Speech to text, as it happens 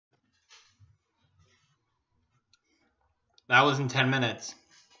That wasn't 10 minutes.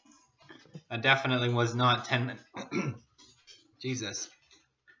 That definitely was not 10 minutes. Jesus.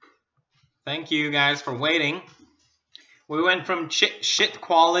 Thank you guys for waiting. We went from shit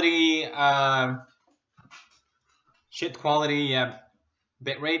quality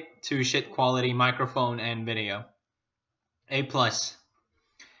bitrate to shit quality microphone and video. A+.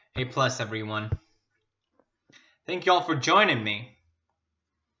 A+, everyone. Thank you all for joining me.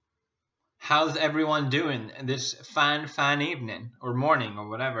 How's everyone doing this fine evening or morning or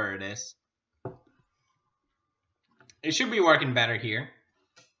whatever it is? It should be working better here.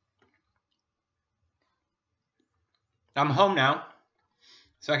 I'm home now,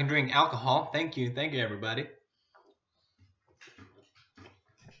 so I can drink alcohol. Thank you everybody.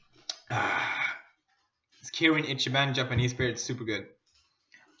 It's Kirin Ichiban Japanese beer. It's super good.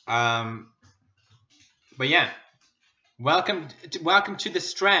 But yeah, welcome to the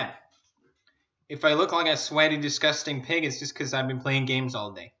stream. If I look like a sweaty, disgusting pig, it's just because I've been playing games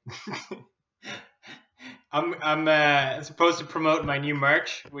all day. I'm supposed to promote my new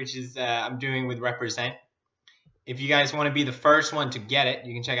merch, which is I'm doing with Represent. If you guys want to be the first one to get it,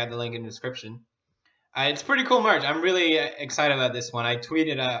 you can check out the link in the description. It's pretty cool merch. I'm really excited about this one. I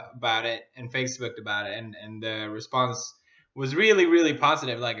tweeted about it and Facebooked about it, and the response was really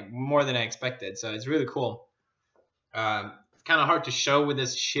positive, like more than I expected. So it's really cool. It's kind of hard to show with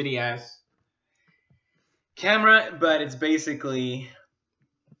this shitty ass camera, but it's basically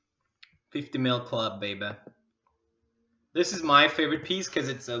 50mm club, baby. This is my favorite piece because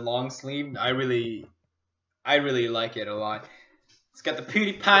it's a long sleeve. I really like it a lot. It's got the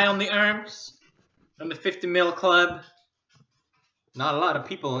PewDiePie on the arms and the 50mm club. Not a lot of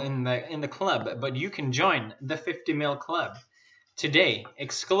people in the club, but you can join the 50mm club today,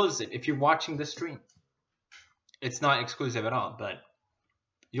 exclusive. If you're watching the stream, it's not exclusive at all, but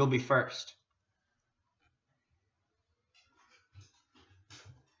you'll be first.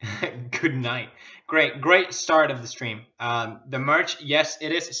 Good night. Great start of the stream. The merch, yes,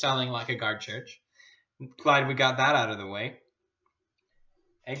 it is selling like a guard church. Glad we got that out of the way.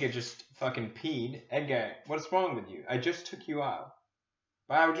 Edgar just fucking peed. Edgar, what's wrong with you? I just took you out.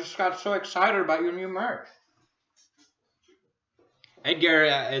 But I just got so excited about your new merch. Edgar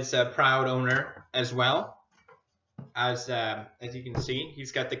is a proud owner as well. As you can see,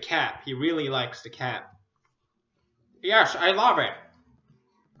 he's got the cap. He really likes the cap. Yes, I love it.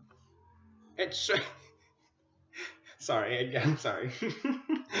 It's sorry, Edgar, I'm sorry.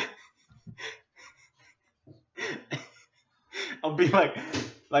 I'll be like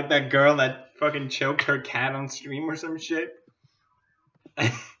that girl that fucking choked her cat on stream or some shit.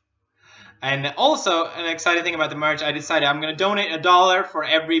 And also, an exciting thing about the merch, I decided I'm going to donate $1 for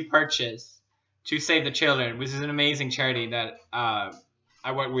every purchase to Save the Children, which is an amazing charity that I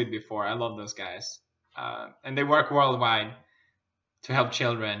worked with before. I love those guys. And they work worldwide to help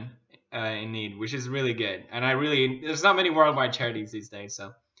children in need, which is really good. And there's not many worldwide charities these days,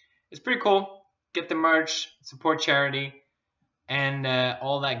 so it's pretty cool. Get the merch, support charity, and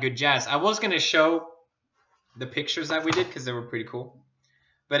all that good jazz. I was going to show the pictures that we did because they were pretty cool.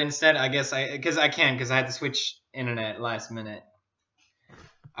 But instead, I guess because I had to switch internet last minute.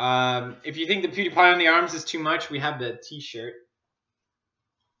 If you think the PewDiePie on the arms is too much, we have the t-shirt.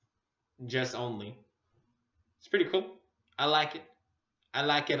 Just only. It's pretty cool. I like it. I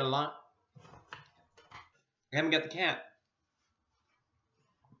like it a lot. I haven't got the cat.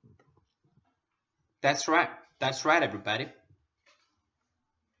 That's right. That's right, everybody.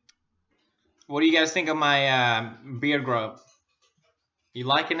 What do you guys think of my beard grow? You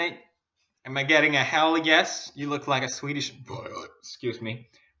liking it? Am I getting a hell yes? You look like a Swedish, excuse me,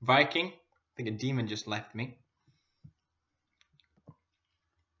 Viking. I think a demon just left me.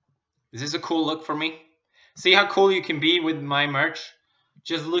 Is this a cool look for me? See how cool you can be with my merch?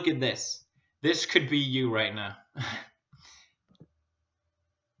 Just look at this. This could be you right now.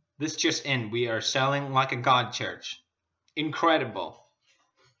 This just in. We are selling like a god church. Incredible.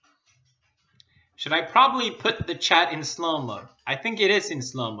 Should I probably put the chat in slow-mo? I think it is in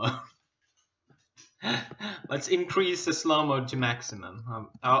slow-mo. Let's increase the slow-mo to maximum.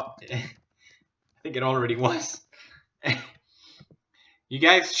 I think it already was. You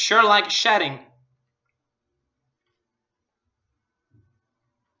guys sure like chatting.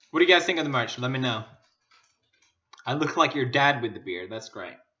 What do you guys think of the merch? Let me know. I look like your dad with the beard. That's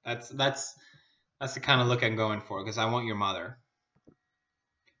great. That's the kind of look I'm going for, because I want your mother.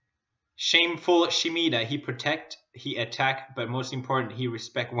 Shameful Shimida. He protect, he attack, but most important, he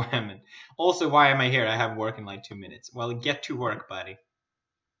respect women. Also, why am I here? I have work in like 2 minutes. Well, get to work, buddy.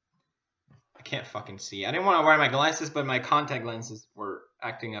 I can't fucking see. I didn't want to wear my glasses, but my contact lenses were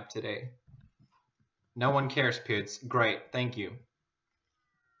acting up today. No one cares, Pewds. Great, thank you.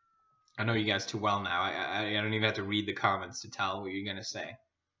 I know you guys too well now. I don't even have to read the comments to tell what you're gonna say.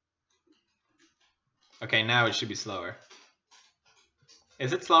 Okay, now it should be slower.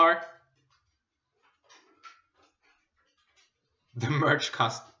 Is it slower? The merch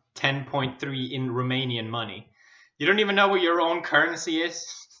cost 10.3 in Romanian money. You don't even know what your own currency is?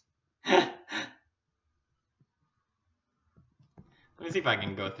 Let me see if I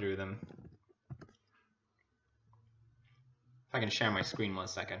can go through them. If I can share my screen 1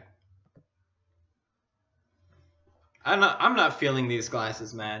 second. I'm not feeling these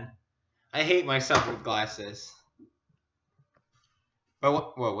glasses, man. I hate myself with glasses.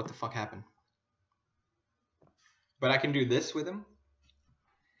 But whoa, what the fuck happened? But I can do this with them?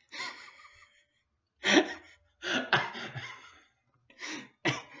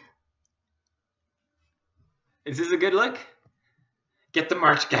 Is this a good look? Get the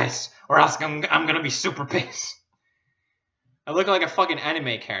merch, guys, or else I'm gonna be super pissed. I look like a fucking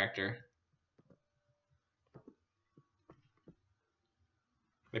anime character.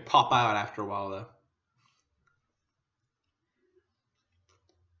 They pop out after a while, though.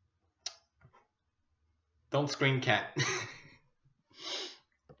 Don't scream, cat.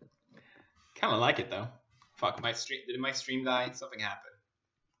 Kind of like it, though. Fuck, did my stream die? Something happened.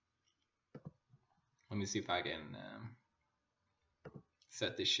 Let me see if I can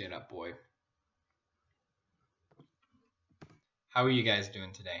set this shit up, boy. How are you guys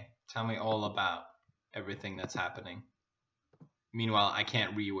doing today? Tell me all about everything that's happening. Meanwhile, I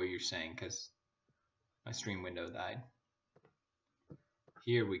can't read what you're saying because my stream window died.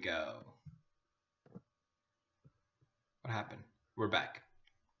 Here we go. What happened? We're back.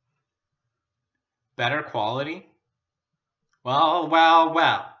 Better quality? Well, well,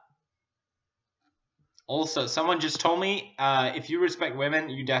 well. Also, someone just told me if you respect women,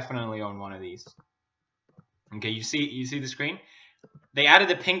 you definitely own one of these. Okay, you see the screen? They added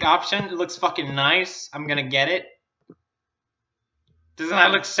the pink option. It looks fucking nice. I'm gonna get it. Doesn't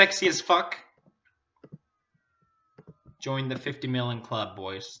that look sexy as fuck? Join the 50 million club,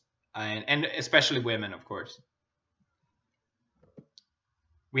 boys. And especially women, of course.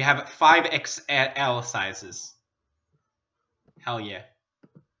 We have 5XL sizes. Hell yeah.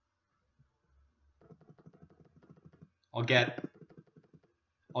 I'll get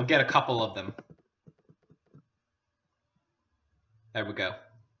a couple of them. There we go.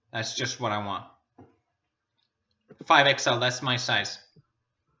 That's just what I want. 5XL, that's my size.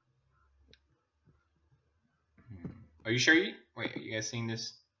 Are you sure you... Wait, are you guys seeing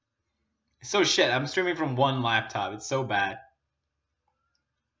this? It's so shit. I'm streaming from one laptop. It's so bad.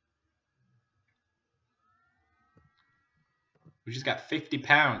 We just got 50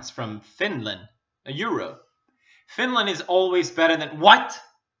 pounds from Finland. A euro. Finland is always better than... What?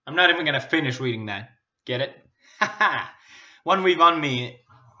 I'm not even gonna finish reading that. Get it? Haha. 1v1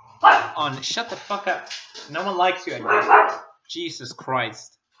 on... Shut the fuck up. No one likes you anymore. Jesus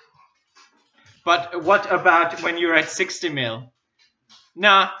Christ. But what about when you're at 60 mil?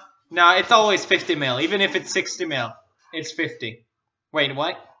 Nah, it's always 50 mil. Even if it's 60 mil, it's 50. Wait,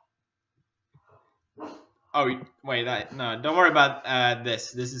 what? Oh, wait, no, don't worry about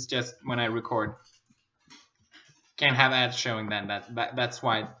this. This is just when I record. Can't have ads showing then. That's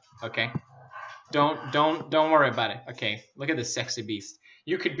why. Okay. Don't worry about it. Okay. Look at this sexy beast.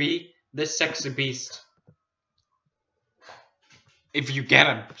 You could be this sexy beast if you get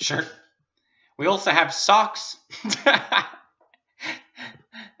him. Sure. We also have socks.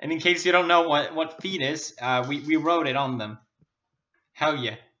 And in case you don't know what feet is, we wrote it on them. Hell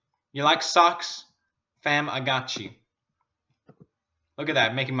yeah. You like socks? Fam, I got you. Look at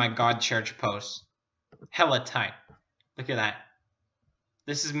that, making my God Church pose. Hella tight. Look at that.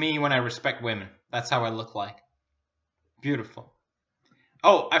 This is me when I respect women. That's how I look like. Beautiful.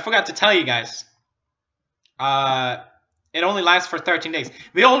 Oh, I forgot to tell you guys. It only lasts for 13 days.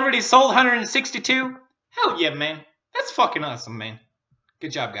 We already sold 162? Hell yeah, man. That's fucking awesome, man.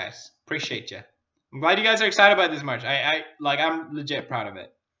 Good job, guys. Appreciate you. I'm glad you guys are excited about this merch. I'm legit proud of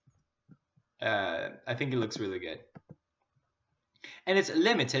it. I think it looks really good. And it's a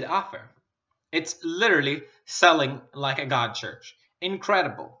limited offer. It's literally selling like a God Church.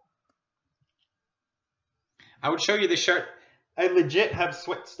 Incredible. I would show you the shirt. I legit have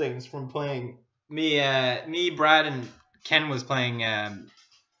sweat stains from playing. Me, Brad, and Ken was playing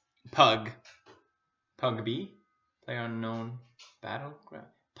Pug. Pug B? Player unknown battleground.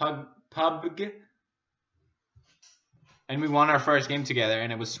 Pug. And we won our first game together,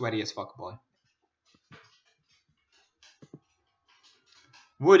 and it was sweaty as fuck, boy.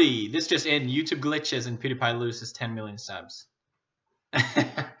 Woody, this just in. YouTube glitches and PewDiePie loses 10 million subs.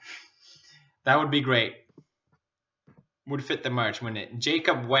 That would be great. Would fit the merch, wouldn't it?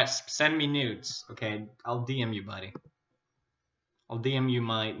 Jacob West, send me nudes. Okay, I'll DM you, buddy. I'll DM you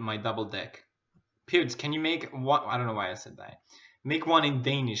my double deck. Pewds, can you make one? I don't know why I said that. Make one in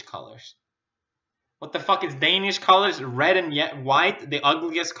Danish colors. What the fuck is Danish colors? Red and yet white, the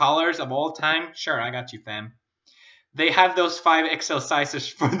ugliest colors of all time? Sure, I got you, fam. They have those 5XL sizes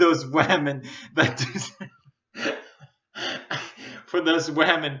for those women that for those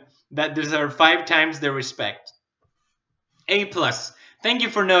women that deserve 5 times their respect. A+. Thank you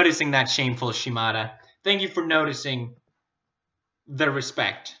for noticing that, shameful Shimada. Thank you for noticing the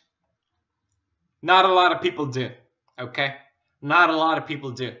respect. Not a lot of people do, okay? Not a lot of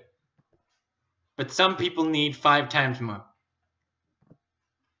people do. But some people need 5 times more.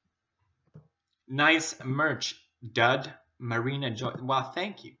 Nice merch, Dud. Marina Joy. Well,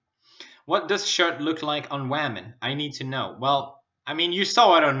 thank you. What does shirt look like on Whammon? I need to know. Well, I mean, you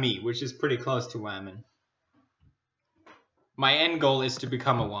saw it on me, which is pretty close to Whammon. My end goal is to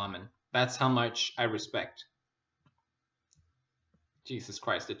become a woman. That's how much I respect. Jesus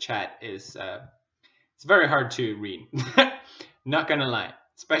Christ, the chat is... it's very hard to read. Not gonna lie.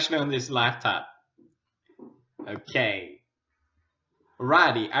 Especially on this laptop. Okay.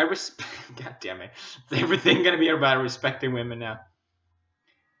 Righty, I respect... God damn it. Is everything gonna be about respecting women now?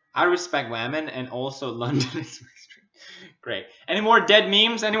 I respect women and also London is my street. Great. Any more dead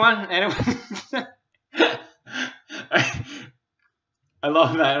memes? Anyone? Anyone? I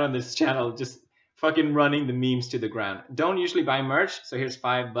love that on this channel. Just fucking running the memes to the ground. Don't usually buy merch, so here's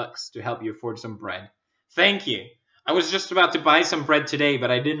 $5 to help you afford some bread. Thank you. I was just about to buy some bread today,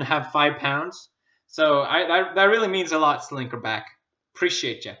 but I didn't have £5. So that really means a lot, Slinkerback.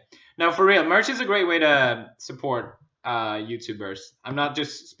 Appreciate you. Now, for real, merch is a great way to support YouTubers. I'm not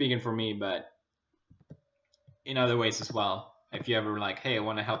just speaking for me, but in other ways as well. If you ever like, hey, I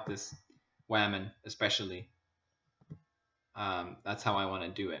want to help this woman, especially. That's how I want to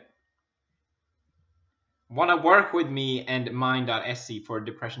do it. Want to work with me and mine.se for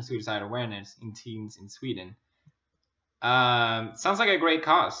depression suicide awareness in teens in Sweden. Sounds like a great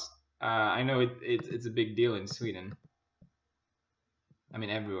cause. I know it's a big deal in Sweden. I mean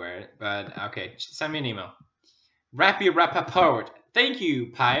everywhere, but okay, send me an email. Rappy Rappaport, thank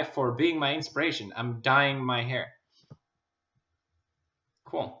you, Pi, for being my inspiration. I'm dyeing my hair.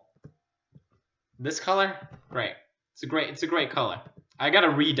 Cool. This color, great. It's a great color. I gotta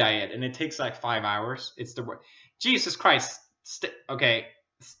re-dye it, and it takes like 5 hours. It's the word. Jesus Christ. Okay,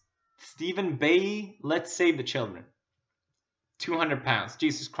 Stephen Bay. Let's save the children. 200 pounds.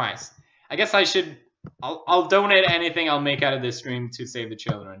 Jesus Christ. I guess I should. I'll donate anything I'll make out of this stream to save the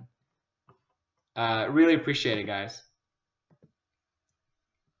children. Really appreciate it, guys.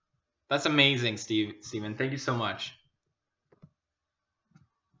 That's amazing, Steven. Thank you so much.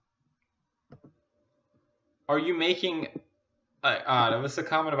 Are you making... there was a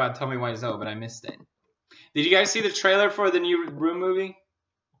comment about Tommy Wiseau, but I missed it. Did you guys see the trailer for the new Room movie?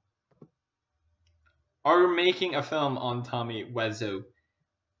 Are you making a film on Tommy Wiseau?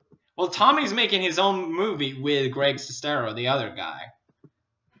 Well, Tommy's making his own movie with Greg Sestero, the other guy.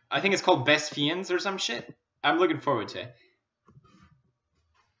 I think it's called Best Fiends or some shit. I'm looking forward to it.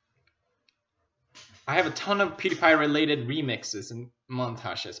 I have a ton of PewDiePie related remixes and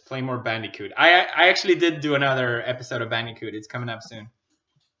montages. Play more Bandicoot. I actually did do another episode of Bandicoot. It's coming up soon.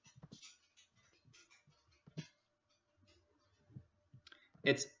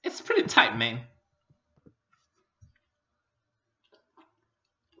 It's pretty tight, man.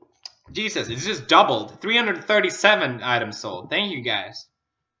 Jesus, it's just doubled. 337 items sold. Thank you, guys.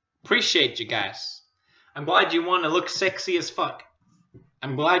 Appreciate you guys. I'm glad you want to look sexy as fuck.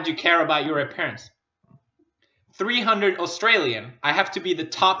 I'm glad you care about your appearance. 300 Australian. I have to be the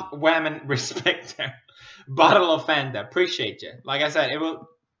top women respecter. Bottle of Fanta. Appreciate you. Like I said, it will.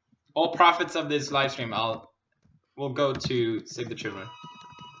 All profits of this live stream will go to Save the Children.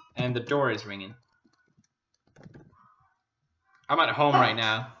 And the door is ringing. I'm at home right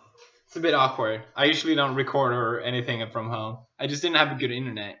now. It's a bit awkward. I usually don't record or anything from home. I just didn't have a good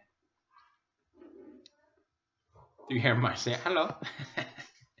internet. Do you hear Marcia? Hello.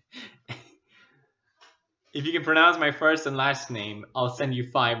 If you can pronounce my first and last name, I'll send you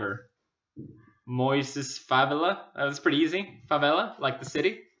 $5. Moises Favela. That was pretty easy. Favela, like the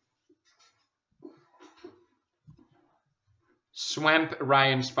city. Swamp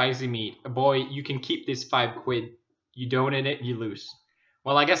Ryan Spicy Meat. Boy, you can keep this £5. You donate it, you lose.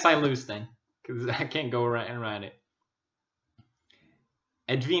 Well, I guess I lose then, because I can't go around it.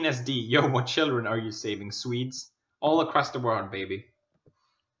 Edvinas D. Yo, what children are you saving? Swedes? All across the world, baby.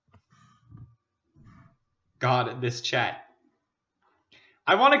 God, this chat.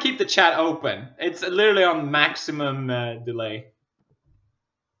 I want to keep the chat open. It's literally on maximum delay.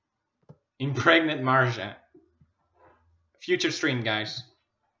 Impregnate Marja. Future stream, guys.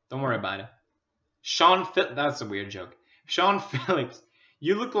 Don't worry about it. That's a weird joke. Sean Phillips,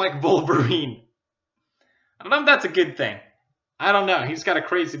 you look like Wolverine. I don't know if that's a good thing. I don't know. He's got a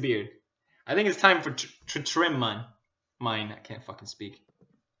crazy beard. I think it's time for to trim mine. I can't fucking speak.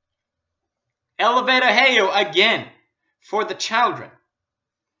 Elevator Heyo again for the children.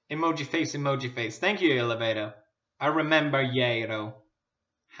 Emoji face, emoji face. Thank you, Elevator. I remember Yodo.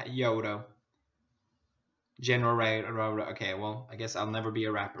 General. Okay, well, I guess I'll never be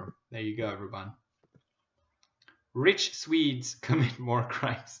a rapper. There you go, everyone. Rich Swedes commit more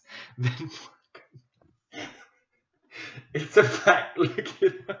crimes than poor. It's a fact. Look at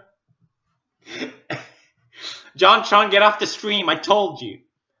that. John Tron, get off the stream. I told you.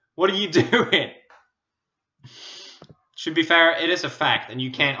 What are you doing? To be fair, it is a fact, and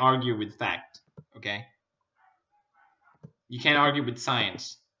you can't argue with fact. Okay? You can't argue with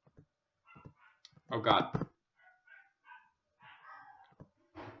science. Oh god.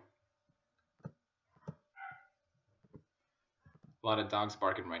 A lot of dogs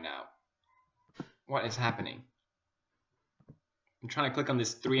barking right now. What is happening? I'm trying to click on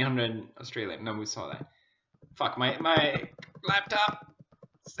this 300 Australian. No, we saw that. Fuck, my laptop.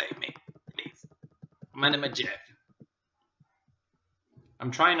 Save me, please. My name is Jeff. I'm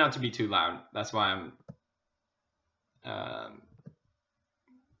trying not to be too loud. That's why I'm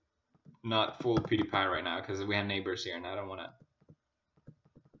not full PewDiePie right now, because we have neighbors here and I don't want to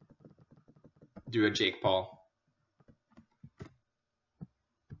do a Jake Paul.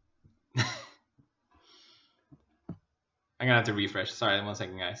 I'm gonna have to refresh. Sorry, 1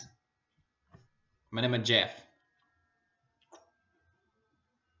 second, guys. My name is Jeff.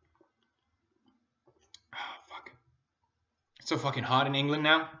 Oh, fuck. It's so fucking hot in England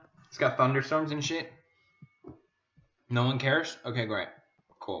now. It's got thunderstorms and shit. No one cares? Okay, great.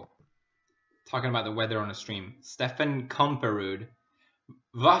 Cool. Talking about the weather on a stream. Stefan Komperud.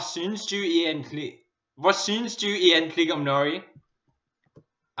 Vad syns du egentligen om Norge?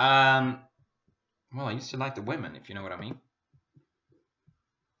 Well, I used to like the women, if you know what I mean.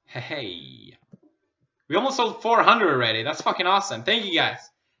 Hey. We almost sold 400 already. That's fucking awesome. Thank you guys.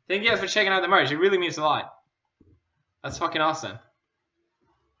 Thank you guys for checking out the merch. It really means a lot. That's fucking awesome.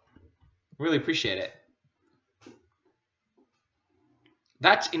 Really appreciate it.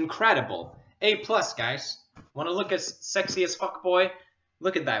 That's incredible. A+, guys. Want to look as sexy as fuck, boy?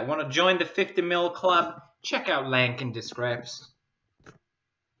 Look at that. Want to join the 50 mil club? Check out link in description.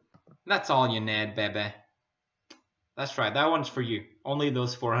 That's all you need, baby. That's right. That one's for you. Only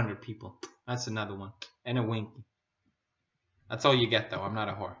those 400 people. That's another one. And a winky. That's all you get, though. I'm not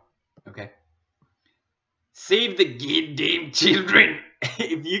a whore. Okay? Save the goddamn children!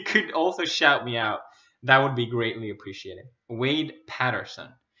 If you could also shout me out, that would be greatly appreciated. Wade Patterson.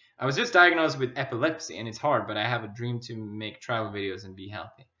 I was just diagnosed with epilepsy, and it's hard, but I have a dream to make travel videos and be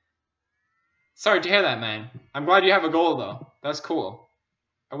healthy. Sorry to hear that, man. I'm glad you have a goal, though. That's cool.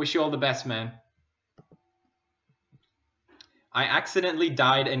 I wish you all the best, man. I accidentally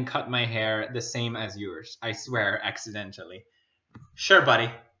dyed and cut my hair the same as yours. I swear, accidentally. Sure,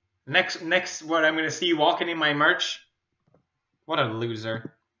 buddy. Next, what I'm gonna see you walking in my merch? What a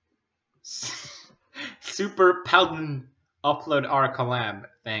loser. Super Paladin upload our collab.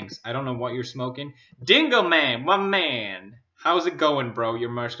 Thanks. I don't know what you're smoking. Dingo Man, my man. How's it going, bro? Your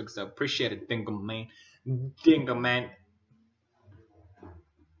merch looks so appreciate it, Dingo Man. Dingo Man.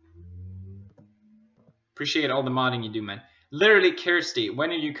 Appreciate all the modding you do, man. Literally, Kirsty, when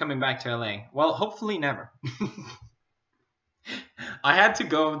are you coming back to LA? Well, hopefully never. I had to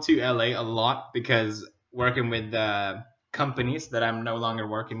go to LA a lot because working with companies that I'm no longer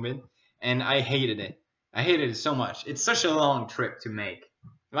working with, and I hated it. I hated it so much. It's such a long trip to make.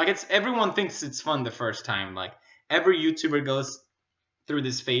 Like, everyone thinks it's fun the first time. Like, every YouTuber goes through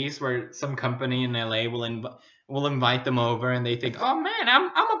this phase where some company in LA will invite them over, and they think, oh man, I'm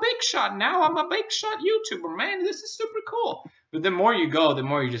a big shot now. I'm a big shot YouTuber, man. This is super cool. But the more you go, the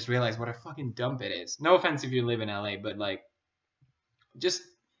more you just realize what a fucking dump it is. No offense if you live in LA, but like, just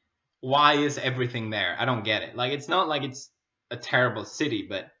why is everything there? I don't get it. Like, it's not like it's a terrible city,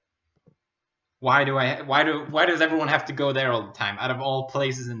 but why does everyone have to go there all the time? Out of all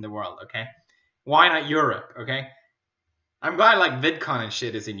places in the world, okay? Why not Europe, okay? I'm glad like VidCon and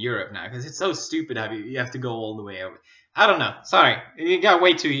shit is in Europe now, because it's so stupid how you have to go all the way over. I don't know. Sorry, you got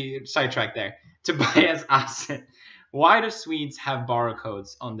way too sidetracked there. Tobias Assen. Why do Swedes have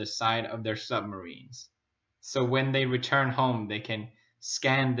barcodes on the side of their submarines? So when they return home, they can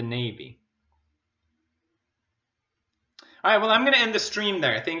scan the Navy. All right, well, I'm going to end the stream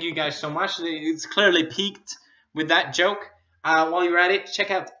there. Thank you guys so much. It's clearly peaked with that joke. While you're at it,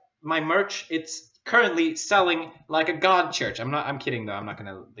 check out my merch. It's currently selling like a god church. I'm kidding, though. I'm not going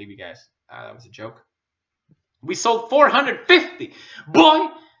to leave you guys. That was a joke. We sold 450. Boy,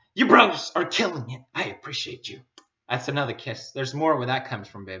 you brothers are killing it. I appreciate you. That's another kiss. There's more where that comes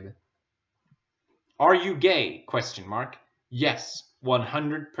from, baby. Are you gay? Question mark. Yes,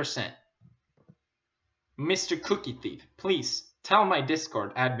 100%. Mr. Cookie Thief, please tell my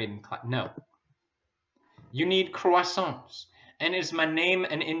Discord admin no. You need croissants. And is my name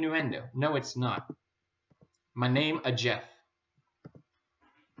an innuendo? No, it's not. My name a Jeff.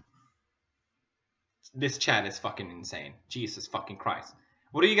 This chat is fucking insane. Jesus fucking Christ.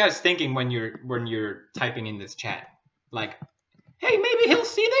 What are you guys thinking when you're typing in this chat? Like, hey, maybe he'll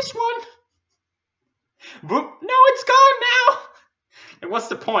see this one. No, it's gone now. And what's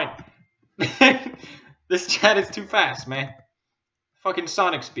the point? This chat is too fast, man. Fucking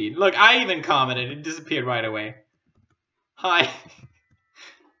Sonic speed. Look, I even commented. It disappeared right away. Hi.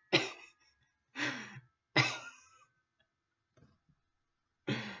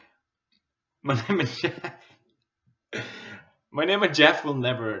 My name is Jeff. My name is Jeff will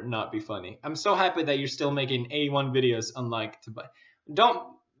never not be funny. I'm so happy that you're still making A1 videos, unlike to. Don't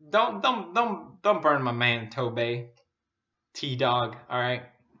burn my man Tobey. T-Dog, alright?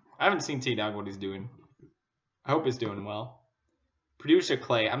 I haven't seen T-Dog what he's doing. I hope he's doing well. Producer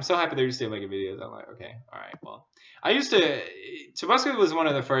Clay, I'm so happy that you're still making videos. I'm like, okay, alright, well. I used to... Tabasco was one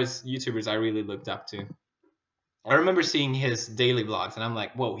of the first YouTubers I really looked up to. I remember seeing his daily vlogs, and I'm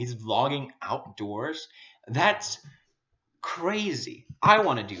like, whoa, he's vlogging outdoors? That's crazy. I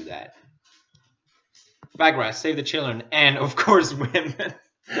want to do that. Bagras, save the children, and of course women.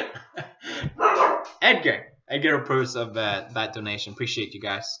 Edgar approves of that donation. Appreciate you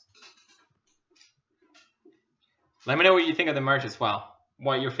guys. Let me know what you think of the merch as well.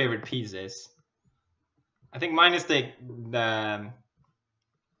 What your favorite piece is. I think mine is the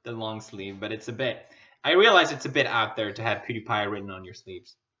long sleeve, but it's a bit... I realize it's a bit out there to have PewDiePie written on your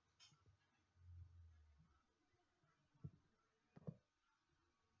sleeves.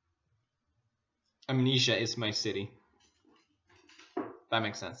 Amnesia is my city. That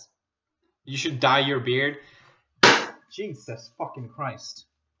makes sense. You should dye your beard. Jesus fucking Christ.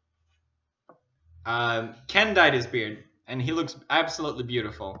 Ken dyed his beard, and he looks absolutely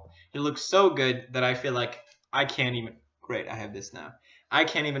beautiful. He looks so good that I feel like I can't even... Great, I have this now. I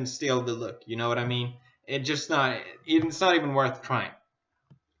can't even steal the look, you know what I mean? It's not even worth trying.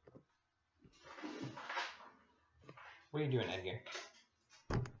 What are you doing, Edgar?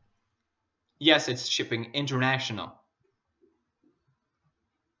 Yes, it's shipping international.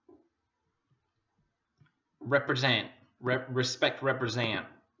 Represent. Respect, represent.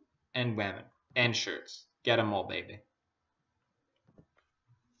 And women. And shirts. Get them all, baby.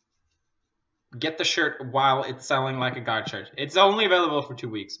 Get the shirt while it's selling like a god shirt. It's only available for 2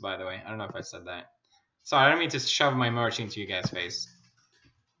 weeks, by the way. I don't know if I said that. Sorry, I don't mean to shove my merch into you guys' face.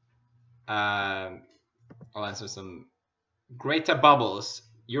 I'll answer some... Greta Bubbles.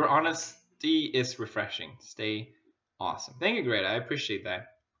 Your honesty is refreshing. Stay awesome. Thank you, Greta. I appreciate that.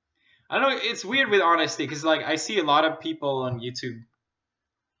 I don't know, it's weird with honesty, because like I see a lot of people on YouTube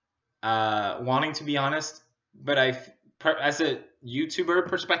wanting to be honest, but as a YouTuber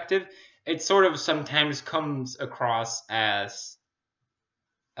perspective, it sort of sometimes comes across as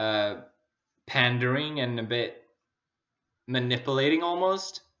pandering and a bit manipulating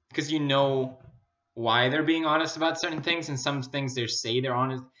almost, because you know why they're being honest about certain things, and some things they say they're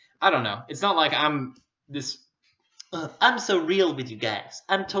honest. I don't know. It's not like I'm this... I'm so real with you guys.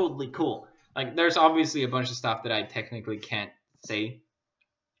 I'm totally cool. Like, there's obviously a bunch of stuff that I technically can't say.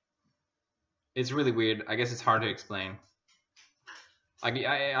 It's really weird. I guess it's hard to explain. Like,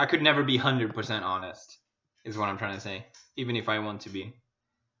 I could never be 100% honest, is what I'm trying to say. Even if I want to be.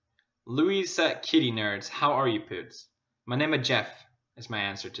 Louisa Kitty Nerds, how are you, Poots? My name is Jeff, is my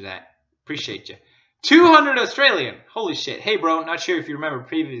answer to that. Appreciate you. 200 Australian! Holy shit. Hey, bro, not sure if you remember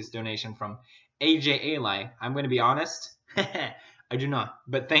previous donation from AJ Ali. I'm going to be honest. I do not,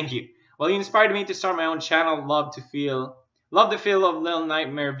 but thank you. Well, you inspired me to start my own channel. Love the feel of Little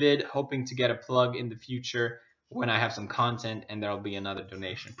Nightmare vid. Hoping to get a plug in the future when I have some content, and there'll be another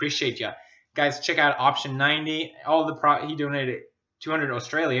donation. Appreciate ya. Guys, check out option 90. He donated 200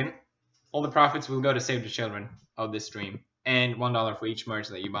 Australian. All the profits will go to save the children of this stream. And $1 for each merch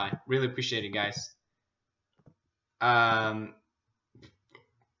that you buy. Really appreciate it, guys.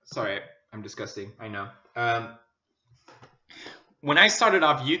 Sorry, I'm disgusting. I know. When I started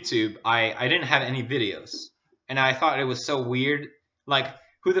off YouTube, I didn't have any videos. And I thought it was so weird. Like,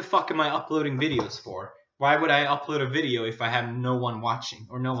 who the fuck am I uploading videos for? Why would I upload a video if I have no one watching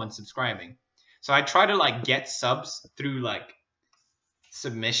or no one subscribing? So I try to like get subs through like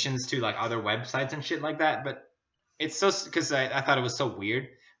submissions to like other websites and shit like that, but it's so, because I thought it was so weird.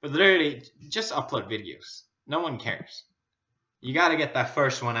 But literally, just upload videos. No one cares. You gotta get that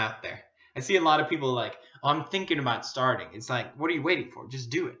first one out there. I see a lot of people like, oh, I'm thinking about starting. It's like, what are you waiting for?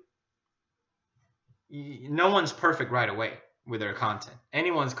 Just do it. No one's perfect right away with their content.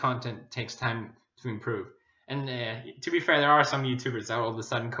 Anyone's content takes time to improve. And to be fair, there are some YouTubers that all of a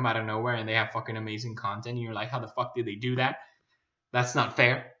sudden come out of nowhere and they have fucking amazing content. And you're like, how the fuck did they do that? That's not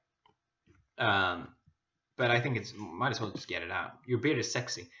fair. But I think it's, might as well just get it out. Your beard is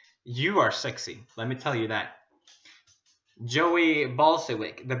sexy. You are sexy. Let me tell you that. Joey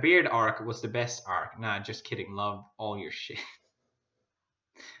Balsiwick. The beard arc was the best arc. Nah, just kidding. Love all your shit.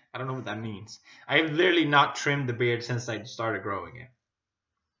 I don't know what that means. I've literally not trimmed the beard since I started growing it.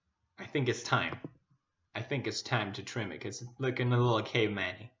 I think it's time. I think it's time to trim it because it's looking a little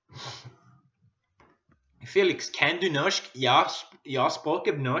caveman-y. Felix, kan du norsk? Jag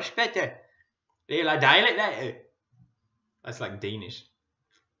språker norsk, vet du. Det är dejligt det. That's like Danish.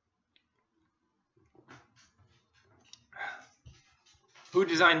 Who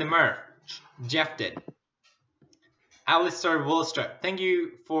designed the merch? Jeff did. Alistair Woolstrap, thank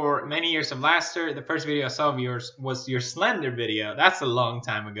you for many years of laughter. The first video I saw of yours was your Slender video. That's a long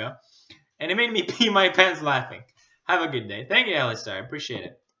time ago. And it made me pee my pants laughing. Have a good day. Thank you, Alistair. I appreciate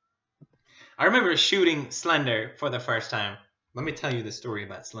it. I remember shooting Slender for the first time. Let me tell you the story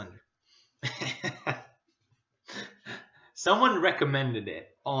about Slender. Someone recommended it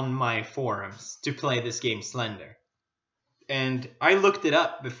on my forums to play this game Slender. And I looked it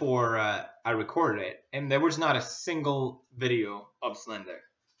up before I recorded it, and there was not a single video of Slender.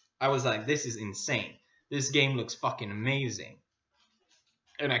 I was like, this is insane. This game looks fucking amazing.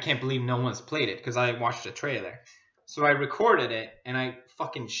 And I can't believe no one's played it, because I watched the trailer. So I recorded it, and I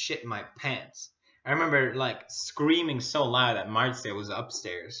fucking shit my pants. I remember, like, screaming so loud that Marcia was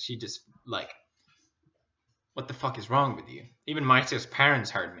upstairs. She just, like, what the fuck is wrong with you? Even Marcia's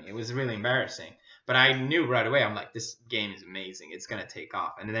parents heard me. It was really embarrassing. But I knew right away, I'm like, this game is amazing. It's going to take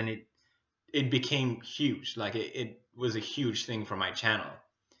off. And then it became huge. Like, it was a huge thing for my channel.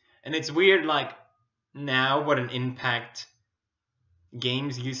 And it's weird, like, now what an impact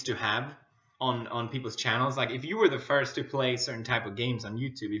games used to have on people's channels. Like, if you were the first to play certain type of games on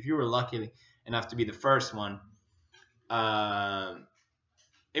YouTube, if you were lucky enough to be the first one,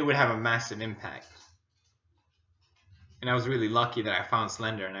 it would have a massive impact. And I was really lucky that I found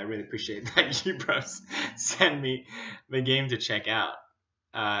Slender, and I really appreciate that you bros sent me the game to check out.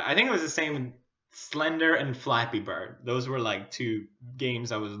 I think it was the same with Slender and Flappy Bird. Those were like two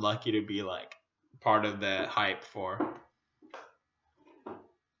games I was lucky to be like part of the hype for.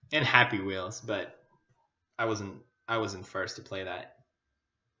 And Happy Wheels, but I wasn't first to play that.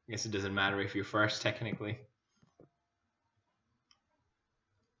 I guess it doesn't matter if you're first technically.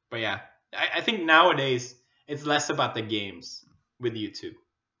 But yeah, I think nowadays it's less about the games with YouTube.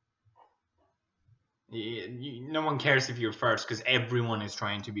 No one cares if you're first because everyone is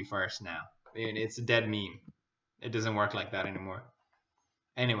trying to be first now. It's a dead meme. It doesn't work like that anymore.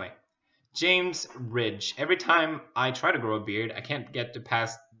 Anyway, James Ridge. Every time I try to grow a beard, I can't get to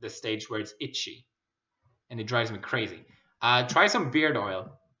past the stage where it's itchy. And it drives me crazy. Try some beard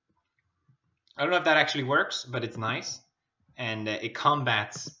oil. I don't know if that actually works, but it's nice. And it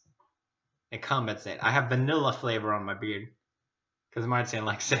combats it. I have vanilla flavor on my beard. Because Martin,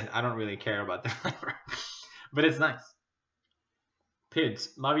 like I said, I don't really care about the flavor. But it's nice. Pids,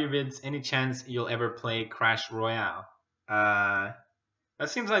 love your vids. Any chance you'll ever play Crash Royale? That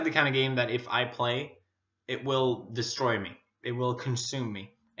seems like the kind of game that if I play, it will destroy me. It will consume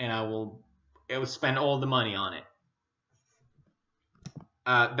me. And it will spend all the money on it.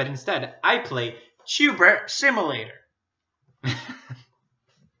 But instead, I play Tuber Simulator.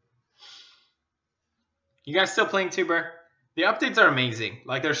 You guys still playing Tuber? The updates are amazing.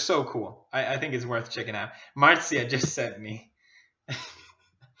 Like, they're so cool. I think it's worth checking out. Marcia just sent me.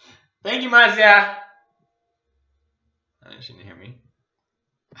 Thank you, Marcia. She didn't hear me.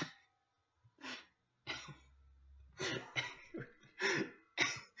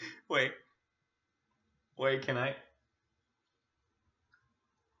 Wait, can I?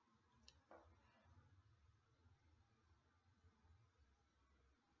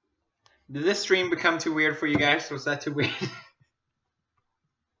 Did this stream become too weird for you guys? Was that too weird?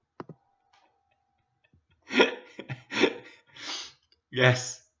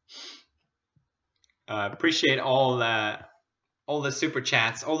 Yes. Appreciate all the super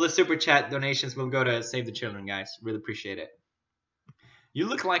chats. All the super chat donations will go to Save the Children, guys. Really appreciate it. You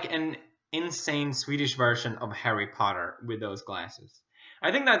look like an insane Swedish version of Harry Potter with those glasses.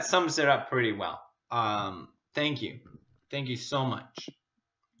 I think that sums it up pretty well. Thank you. Thank you so much.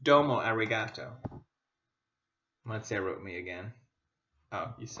 Domo arigato. Let's say wrote me again.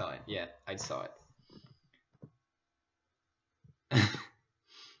 Oh, you saw it. Yeah, I saw it.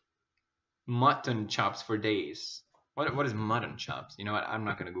 Mutton chops for days. What is mutton chops? You know what? I'm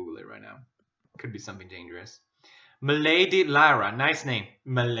not gonna Google it right now. Could be something dangerous. Milady Lara, nice name,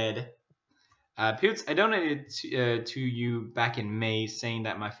 Milady. Pewds, I donated to you back in May saying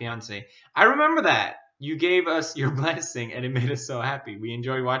that my fiance. I remember that. You gave us your blessing and it made us so happy. We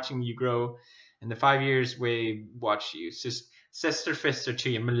enjoy watching you grow in the 5 years we watch you. Sister Fister to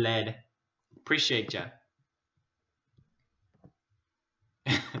you, Milady. Appreciate ya.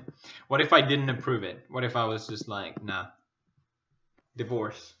 What if I didn't approve it? What if I was just like, nah.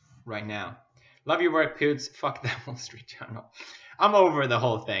 Divorce right now. Love your work, Pewds. Fuck that Wall Street Journal. I'm over the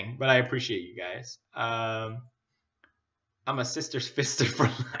whole thing, but I appreciate you guys. I'm a sister's fister for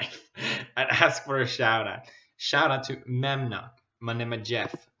life. I'd ask for a shout out. Shout out to Memnock. My name is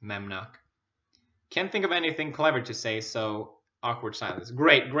Jeff Memnock. Can't think of anything clever to say, so awkward silence.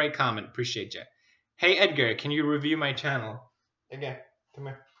 Great comment. Appreciate you. Hey Edgar, can you review my channel? Edgar, come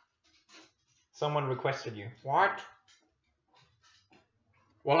here. Someone requested you. What?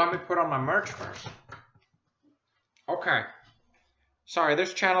 Well, let me put on my merch first. Okay. Sorry,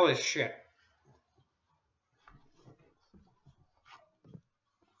 this channel is shit.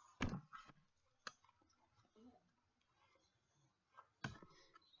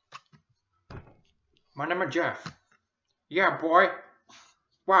 My name is Jeff. Yeah, boy.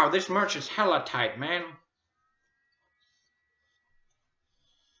 Wow, this merch is hella tight, man.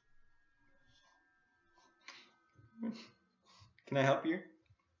 Can I help you?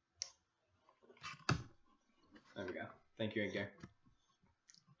 There we go. Thank you, Edgar.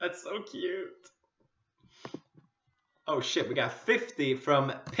 That's so cute. Oh shit, we got 50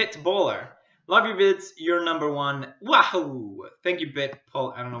 from Pit Bowler. Love your vids, you're number one. Wahoo! Thank you, Bit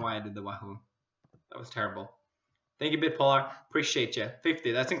Polar. I don't know why I did the wahoo. That was terrible. Thank you, Bit Polar. Appreciate you.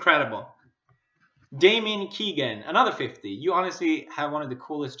 50, that's incredible. Damien Keegan, another 50. You honestly have one of the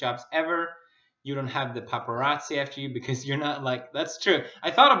coolest jobs ever. You don't have the paparazzi after you because you're not like, that's true.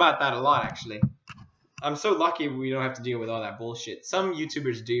 I thought about that a lot, actually. I'm so lucky we don't have to deal with all that bullshit. Some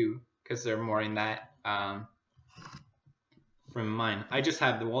YouTubers do because they're more in that. From mine, I just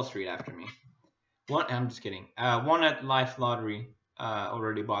have the Wall Street after me. One, I'm just kidding. One at Life Lottery.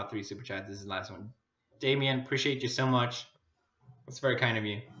 Already bought 3 super chats. This is the last one. Damien, appreciate you so much. It's very kind of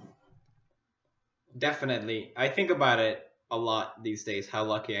you. Definitely, I think about it a lot these days. How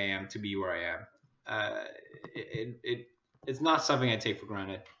lucky I am to be where I am. It's not something I take for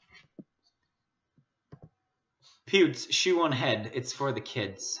granted. Pewds, shoe on head. It's for the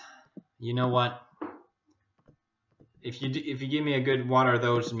kids. You know what? If you give me a good what are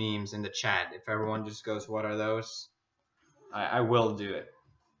those memes in the chat, if everyone just goes what are those, I will do it.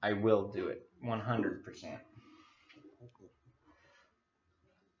 I will do it 100%.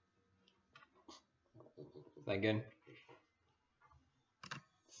 Is that good?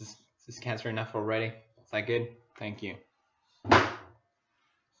 Is this cancer enough already? Is that good? Thank you.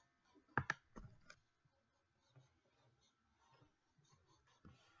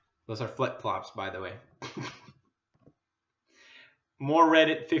 Those are flip-flops, by the way. More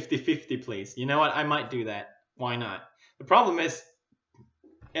Reddit 50-50, please. You know what? I might do that. Why not? The problem is,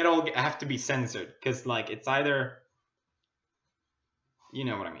 it'll have to be censored. Because, like, it's either... You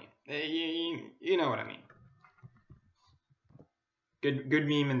know what I mean. You know what I mean. Good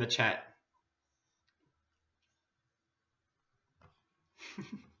meme in the chat.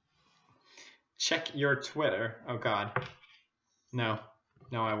 Check your Twitter. Oh, God. No.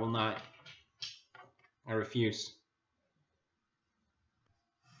 No, I will not. I refuse.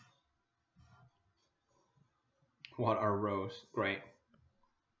 What are rows? Great.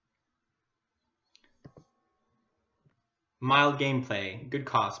 Mild gameplay. Good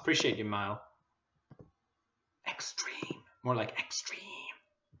cause. Appreciate you, Mild. Extreme. More like extreme.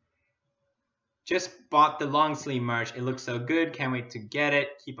 Just bought the long sleeve merch. It looks so good. Can't wait to get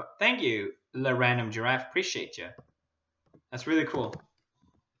it. Keep up. Thank you, La Random Giraffe. Appreciate you. That's really cool.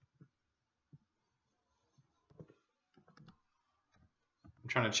 I'm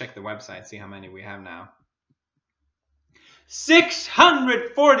trying to check the website, see how many we have now.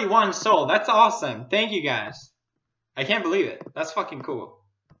 641 sold. That's awesome. Thank you, guys. I can't believe it. That's fucking cool.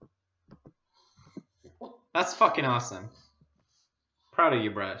 That's fucking awesome. Proud of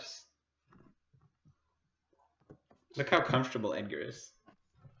you, bros. Look how comfortable Edgar is.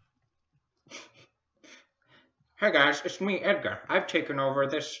 Hey guys, it's me, Edgar. I've taken over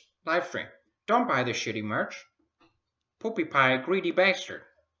this Livestream. Don't buy this shitty merch. PewDiePie, greedy bastard.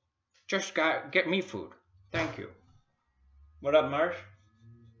 Just get me food. Thank you. What up, Marsh?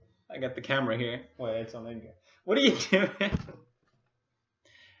 I got the camera here. Wait, it's on Edgar. What are you doing?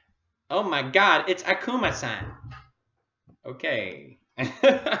 Oh my god, it's Akuma-san. Okay.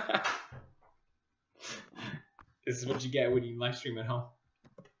 This is what you get when you live stream at home.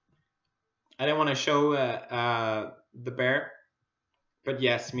 I didn't want to show the bear, but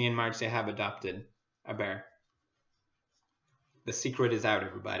yes, me and Marge have adopted a bear. The secret is out,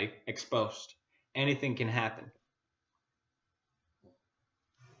 everybody. Exposed. Anything can happen.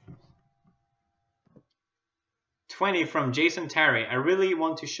 $20 from Jason Terry. I really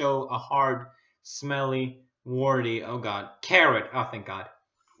want to show a hard, smelly, warty, oh god, carrot, oh thank god,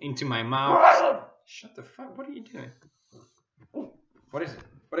 into my mouth. Shut the fuck, what are you doing? What is it?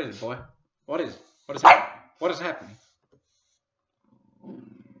 What is it, boy? What is it? What is happening? What is happening?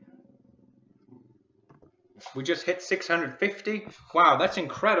 We just hit 650? Wow, that's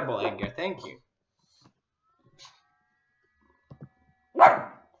incredible, Edgar. Thank you.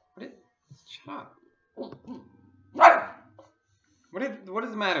 Shut up. What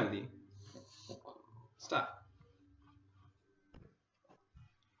is the matter with you? Stop.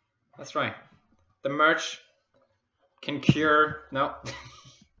 That's right. The merch can cure... No.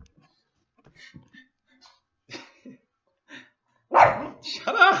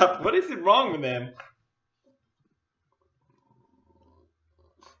 Shut up! What is it wrong with them?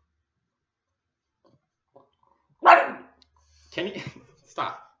 Can you...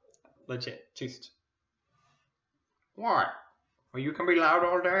 Stop. Legit. Just. What? Well, you can be loud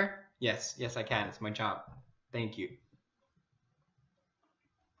all day? Yes, yes I can. It's my job. Thank you.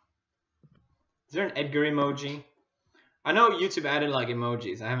 Is there an Edgar emoji? I know YouTube added like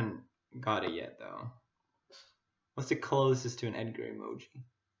emojis. I haven't got it yet though. What's the closest to an Edgar emoji?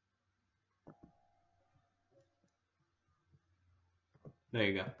 There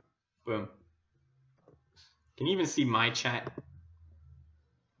you go. Boom. Can you even see my chat?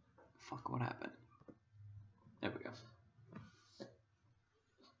 Fuck, what happened? There we go.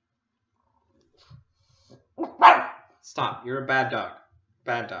 Stop. You're a bad dog.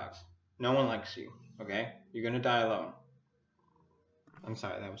 Bad dog. No one likes you. Okay? You're gonna die alone. I'm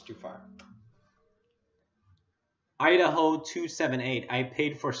sorry, that was too far. Idaho 278. I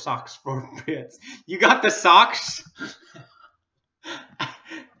paid for socks for Brits. You got the socks? I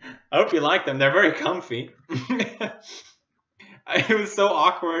hope you like them. They're very comfy. It was so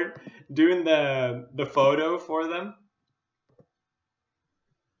awkward doing the photo for them.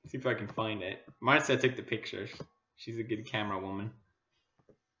 See if I can find it. Marcia took the pictures. She's a good camera woman.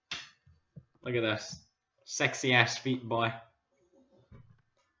 Look at this. Sexy ass feet, boy.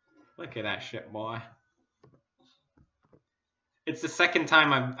 Look at that shit, boy. It's the second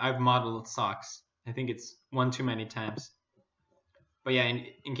time I've modeled socks. I think it's one too many times. But yeah,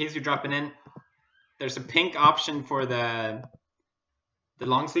 in case you're dropping in, there's a pink option for the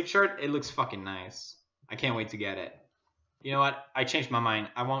long sleeve shirt. It looks fucking nice. I can't wait to get it. You know what? I changed my mind.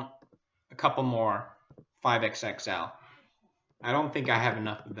 I want a couple more 5XXL. I don't think I have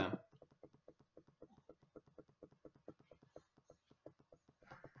enough of them.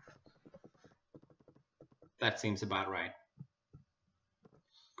 That seems about right.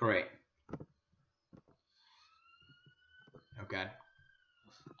 Great. Oh god.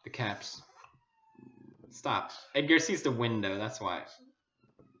 The caps. Stop. Edgar sees the window, that's why.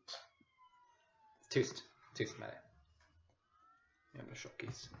 Tyst. Tyst med det. Jävla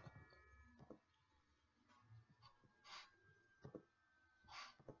tjockis.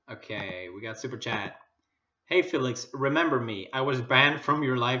 Okay, we got super chat. Hey Felix, remember me. I was banned from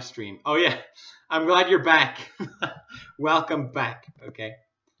your live stream. Oh yeah, I'm glad you're back. Welcome back, okay.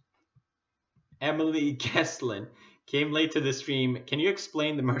 Emily Kesslin came late to the stream. Can you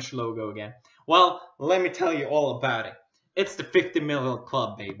explain the merch logo again? Well, let me tell you all about it. It's the 50 mil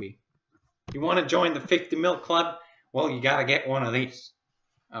club, baby. You want to join the 50 mil club? Well, you gotta get one of these.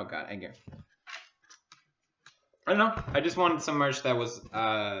 Oh god, Edgar. I don't know. I just wanted some merch that was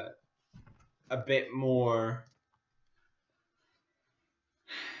a bit more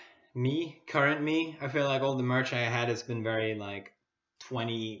me, current me. I feel like all the merch I had has been very like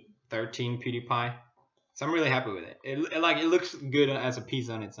 2013 PewDiePie. So I'm really happy with it. It looks good as a piece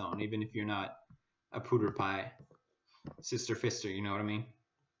on its own, even if you're not a PewDiePie sister fister, you know what I mean?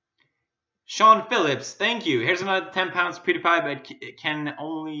 Sean Phillips, thank you. Here's another 10 pounds PewDiePie, but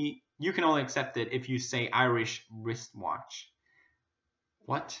you can only accept it if you say Irish wristwatch.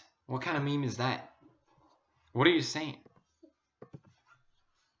 What? What kind of meme is that? What are you saying?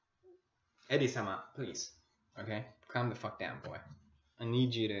 Eddie-sama, please. Okay? Calm the fuck down, boy. I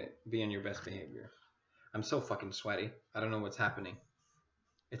need you to be on your best behavior. I'm so fucking sweaty. I don't know what's happening.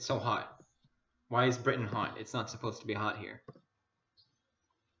 It's so hot. Why is Britain hot? It's not supposed to be hot here.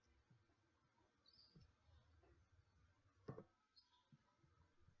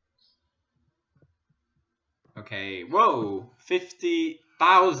 Okay, whoa,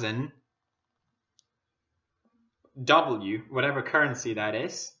 50,000 W, whatever currency that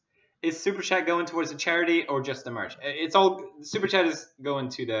is. Is Super Chat going towards the charity or just the merch? It's all, Super Chat is going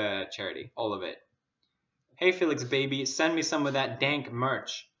to the charity, all of it. Hey Felix baby, send me some of that dank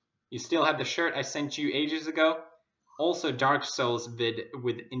merch. You still have the shirt I sent you ages ago? Also Dark Souls vid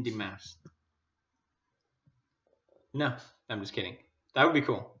with Indie Mouse. No, I'm just kidding. That would be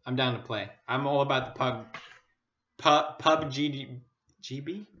cool. I'm down to play. I'm all about the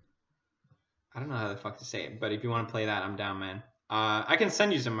GB? I don't know how the fuck to say it, but if you want to play that, I'm down, man. I can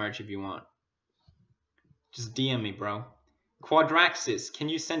send you some merch if you want. Just DM me, bro. Quadraxis, can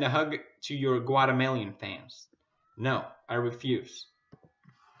you send a hug to your Guatemalan fans? No, I refuse.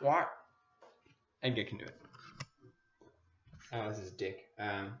 What? Edgar can do it. Oh, this is dick.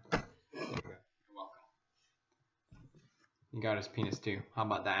 There you go. You're welcome. You got his penis too. How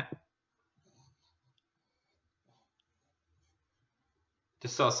about that?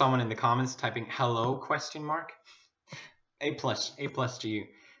 Just saw someone in the comments typing hello question mark. A plus to you.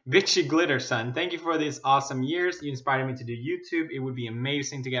 Vichy Glitter son, thank you for these awesome years. You inspired me to do YouTube. It would be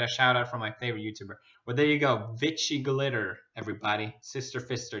amazing to get a shout out from my favorite YouTuber. Well, there you go. Vichy Glitter, everybody. Sister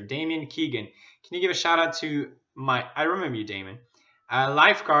Fister. Damien Keegan. Can you give a shout out to my, I remember you, Damon.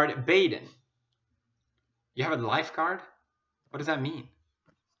 Lifeguard Baden. You have a lifeguard? What does that mean?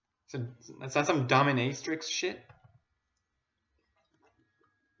 Is that some dominatrix shit?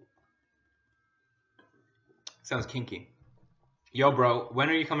 Sounds kinky. Yo, bro, when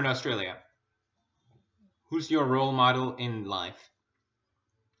are you coming to Australia? Who's your role model in life?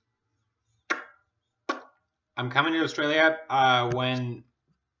 I'm coming to Australia when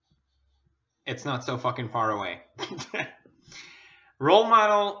it's not so fucking far away. Role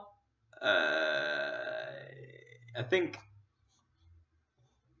model, I think,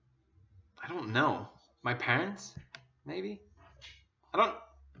 I don't know. My parents, maybe? I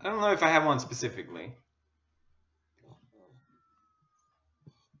don't know if I have one specifically.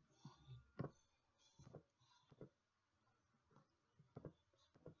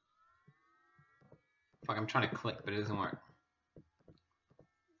 Fuck, I'm trying to click, but it doesn't work.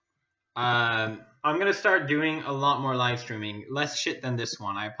 I'm gonna start doing a lot more live streaming. Less shit than this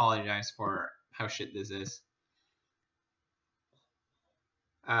one. I apologize for how shit this is.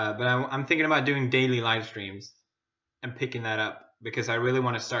 But I'm thinking about doing daily live streams and picking that up because I really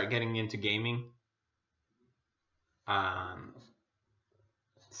want to start getting into gaming.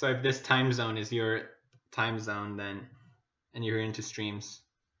 So if this time zone is your time zone, then and you're into streams,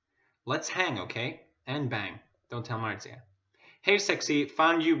 let's hang, okay? And bang. Don't tell Marzia. Hey sexy,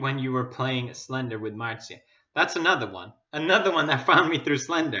 found you when you were playing Slender with Marzia. That's another one. Another one that found me through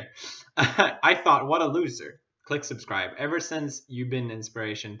Slender. I thought, what a loser. Click subscribe. Ever since you've been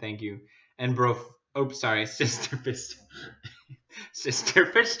inspiration, thank you. And bro, oops, sorry, Sister Fister. Sister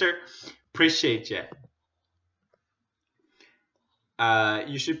Fister, appreciate you.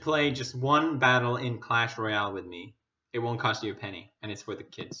 You should play just one battle in Clash Royale with me. It won't cost you a penny, and it's for the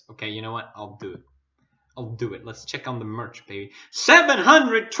kids. Okay, you know what? I'll do it. I'll do it. Let's check on the merch, baby.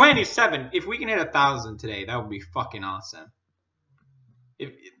 727! If we can hit 1,000 today, that would be fucking awesome.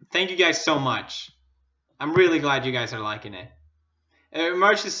 Thank you guys so much. I'm really glad you guys are liking it.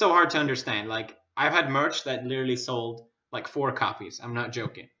 Merch is so hard to understand. Like, I've had merch that literally sold like 4 copies. I'm not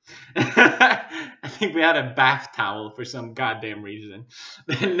joking. I think we had a bath towel for some goddamn reason.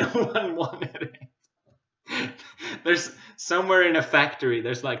 No one wanted it. There's somewhere in a factory,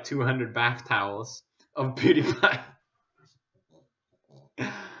 there's like 200 bath towels of PewDiePie.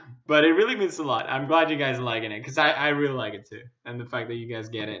 But it really means a lot. I'm glad you guys are liking it because I really like it too. And the fact that you guys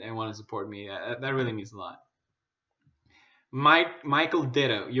get it and want to support me, that really means a lot. Michael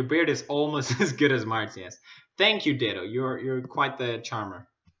Ditto, your beard is almost as good as Martia's. Thank you, Ditto. You're quite the charmer.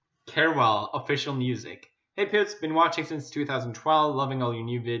 Carewell, official music. Hey Pits, been watching since 2012. Loving all your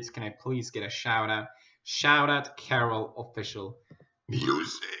new vids. Can I please get a shout out? Shout out Carol official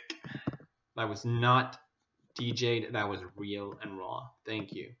music. That was not DJ'd. That was real and raw.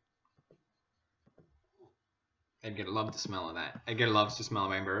 Thank you. Edgar loved the smell of that. Edgar loves to smell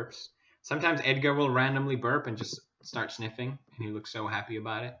my burps. Sometimes Edgar will randomly burp and just start sniffing, and he looks so happy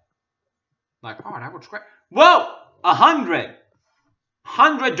about it. Like, oh, that was great. Whoa! $100!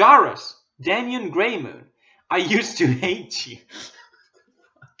 $100! Daniel Greymoon. I used to hate you.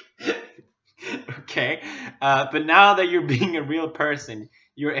 Okay. But now that you're being a real person,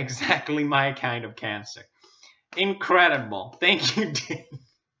 you're exactly my kind of cancer. Incredible. Thank you,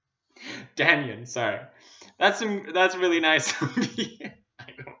 Daniel. Sorry. That's really nice of you.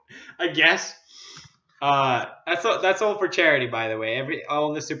 I guess. That's all for charity, by the way.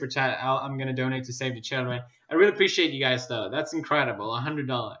 All the super chat I'm gonna donate to Save the Children. I really appreciate you guys though. That's incredible.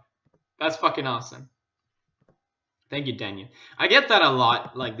 $100. That's fucking awesome. Thank you, Daniel. I get that a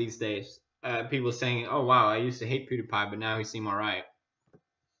lot, like these days. People saying, "Oh wow, I used to hate PewDiePie, but now he seems alright."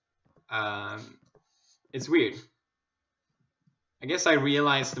 It's weird. I guess I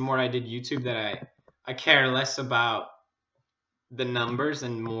realized the more I did YouTube that I care less about the numbers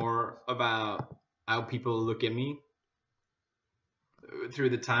and more about how people look at me through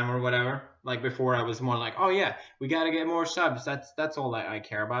the time or whatever. Like before, I was more like, "Oh yeah, we gotta get more subs." That's all that I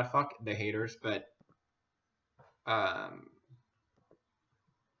care about. Fuck the haters, but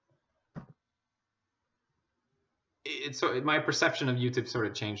my perception of YouTube sort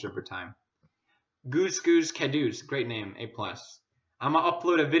of changed over time. Goose Caduce, great name, A+. I'm gonna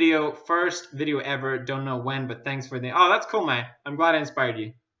upload a video, first video ever, don't know when, but thanks for the... Oh, that's cool, man. I'm glad I inspired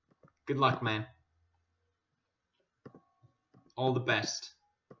you. Good luck, man. All the best.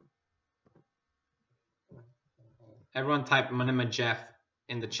 Everyone type my name is Jeff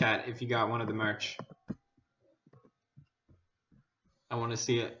in the chat if you got one of the merch. I want to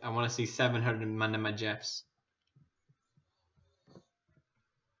see it. I want to see 700 Manama Jeffs.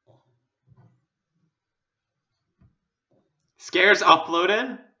 Scares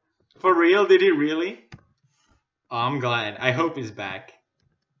uploaded? For real? Did he really? Oh, I'm glad. I hope he's back.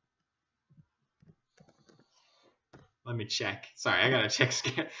 Let me check. Sorry, I gotta check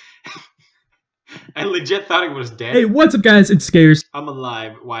Scare. I legit thought he was dead. Hey, what's up, guys? It's Scares. I'm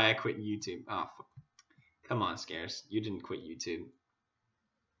alive. Why I quit YouTube? Oh, come on, Scares. You didn't quit YouTube.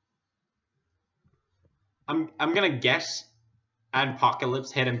 I'm gonna guess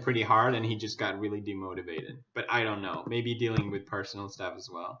Apocalypse hit him pretty hard and he just got really demotivated. But I don't know. Maybe dealing with personal stuff as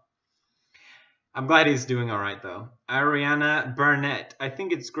well. I'm glad he's doing alright though. Ariana Burnett. I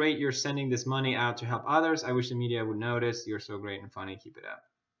think it's great you're sending this money out to help others. I wish the media would notice. You're so great and funny. Keep it up.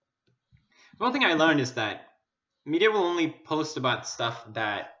 One thing I learned is that media will only post about stuff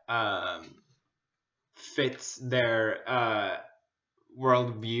that fits their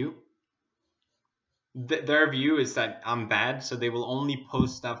worldview. Their view is that I'm bad, so they will only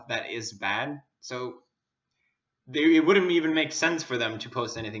post stuff that is bad. So it wouldn't even make sense for them to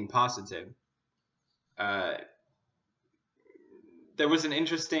post anything positive. There was an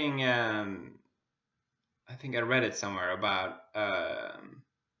interesting, I think I read it somewhere about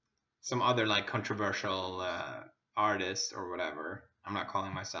some other like controversial artist or whatever. I'm not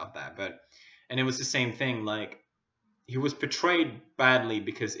calling myself that, and it was the same thing. Like he was portrayed badly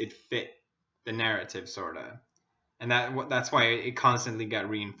because it fit the narrative, sort of, and that's why it constantly got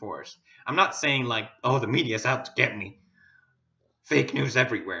reinforced. I'm not saying like, oh, the media's out to get me, fake news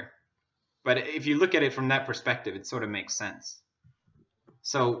everywhere, but if you look at it from that perspective, it sort of makes sense.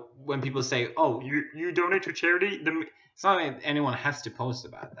 So when people say, oh, you donate to charity, it's not like anyone has to post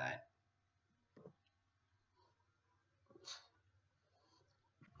about that.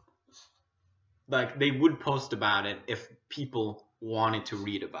 Like they would post about it if people wanted to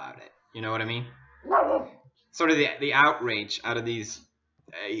read about it. You know what I mean? Sort of the outrage out of these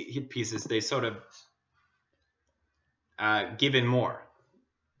hit pieces, they sort of give in more.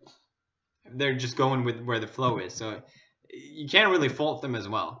 They're just going with where the flow is. So you can't really fault them as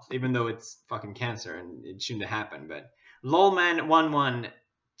well, even though it's fucking cancer and it shouldn't have happened. But lolman11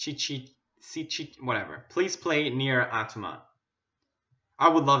 chichi whatever. Please play Nier Automata. I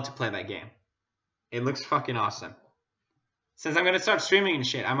would love to play that game. It looks fucking awesome. Since I'm going to start streaming and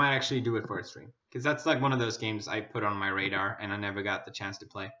shit, I might actually do it for a stream. Because that's like one of those games I put on my radar and I never got the chance to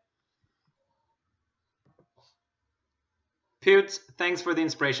play. Pewds, thanks for the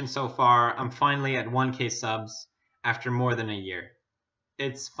inspiration so far. I'm finally at 1K subs after more than a year.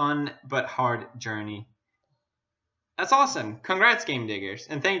 It's fun but hard journey. That's awesome. Congrats, Game Diggers.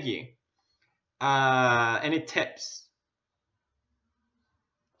 And thank you. Any tips?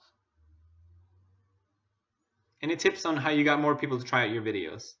 Any tips on how you got more people to try out your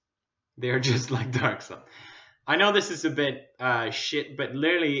videos? They're just like Dark Souls. I know this is a bit shit, but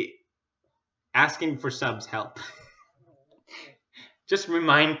literally asking for subs help. Just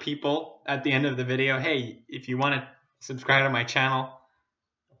remind people at the end of the video, hey, if you want to subscribe to my channel,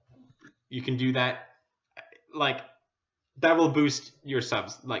 you can do that. Like, that will boost your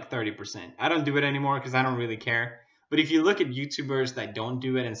subs like 30%. I don't do it anymore because I don't really care. But if you look at YouTubers that don't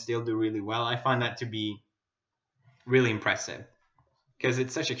do it and still do really well, I find that to be really impressive. Because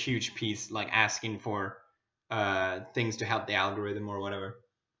it's such a huge piece, like asking for things to help the algorithm or whatever.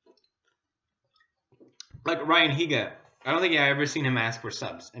 Like Ryan Higa, I don't think I ever seen him ask for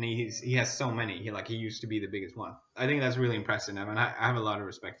subs, and he has so many. He used to be the biggest one. I think that's really impressive, and I have a lot of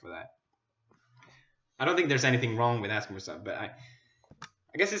respect for that. I don't think there's anything wrong with asking for subs, but I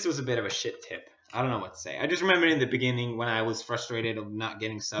guess this was a bit of a shit tip. I don't know what to say. I just remember in the beginning when I was frustrated of not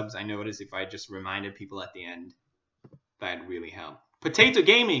getting subs, I noticed if I just reminded people at the end, that'd really help. Potato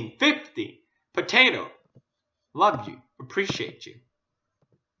Gaming 50. Potato. Love you. Appreciate you.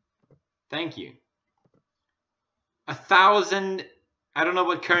 Thank you. 1,000. I don't know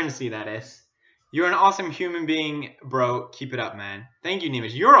what currency that is. You're an awesome human being, bro. Keep it up, man. Thank you,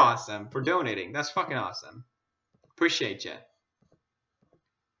 Nimish. You're awesome for donating. That's fucking awesome. Appreciate you.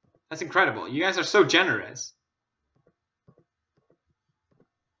 That's incredible. You guys are so generous.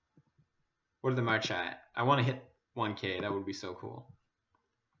 What are the March at? I want to hit 1K. That would be so cool.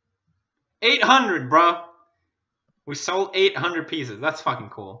 800, bro. We sold 800 pieces. That's fucking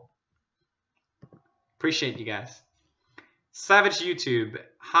cool. Appreciate you guys. Savage YouTube.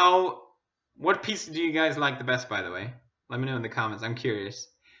 What piece do you guys like the best, by the way? Let me know in the comments. I'm curious.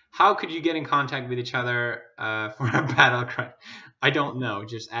 How could you get in contact with each other for a battle cry? I don't know.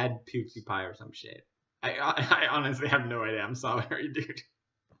 Just add PewDiePie or some shit. I honestly have no idea. I'm sorry, dude.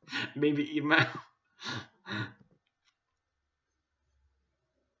 Maybe email.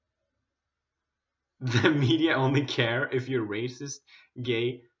 The media only care if you're racist,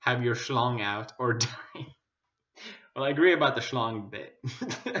 gay, have your schlong out, or die. Well, I agree about the schlong bit.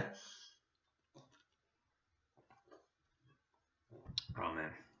 Oh,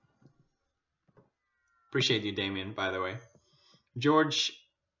 man. Appreciate you, Damien, by the way.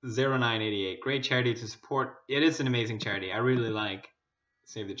 George0988. Great charity to support. It is an amazing charity. I really like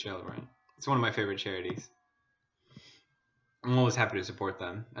Save the Children. It's one of my favorite charities. I'm always happy to support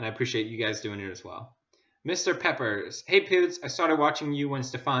them, and I appreciate you guys doing it as well. Mr. Peppers. Hey, Pewds. I started watching you when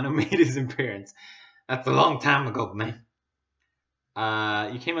Stefano made his appearance. That's a long time ago, man.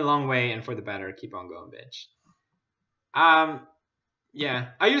 You came a long way, and for the better. Keep on going, bitch. Yeah,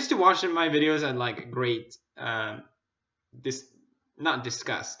 I used to watch my videos at like great, not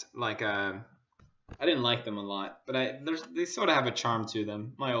disgust. Like, I didn't like them a lot, but they sort of have a charm to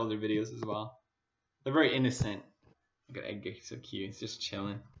them. My older videos as well. They're very innocent. Look at Edgar, he's so cute. He's just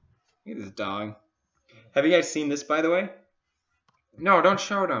chilling. Look at this dog. Have you guys seen this, by the way? No, don't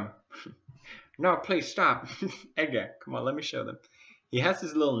show them. No, please stop. Edgar, come on, let me show them. He has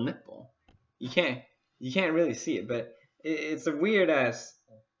this little nipple. You can't really see it, but it's a weird ass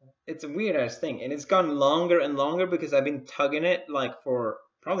thing, and it's gotten longer and longer because I've been tugging it like for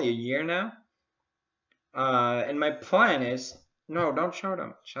probably a year now. And my plan is no, don't show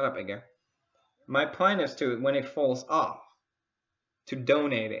them. Shut up, Edgar. My plan is to, when it falls off, to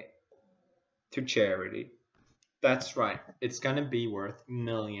donate it to charity. That's right. It's gonna be worth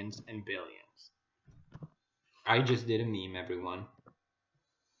millions and billions. I just did a meme, everyone.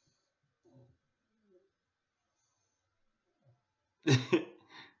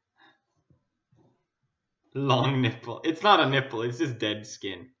 Long nipple. It's not a nipple, it's just dead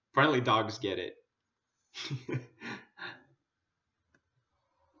skin. Apparently dogs get it.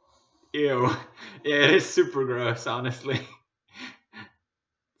 Ew. Yeah, it is super gross, honestly.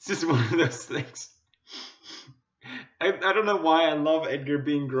 It's just one of those things. I don't know why I love Edgar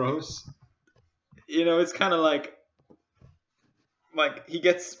being gross. You know, it's kind of like he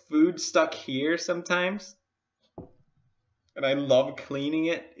gets food stuck here sometimes. And I love cleaning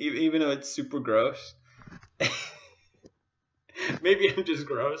it, even though it's super gross. Maybe I'm just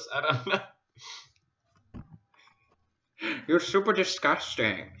gross. I don't know. You're super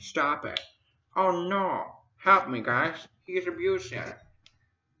disgusting. Stop it. Oh no. Help me, guys. He's abusive.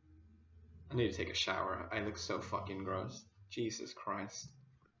 I need to take a shower. I look so fucking gross. Jesus Christ.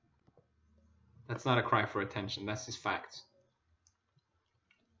 That's not a cry for attention. That's just facts.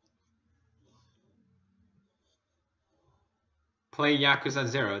 Play Yakuza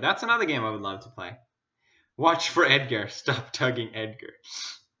 0. That's another game I would love to play. Watch for Edgar. Stop tugging Edgar.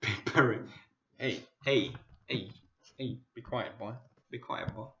 Hey. Be quiet, boy. Be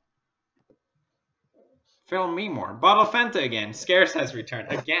quiet, boy. Film me more. Bottle Fenta again. Scarce has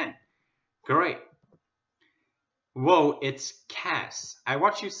returned. Again. Great. Whoa, it's Cass. I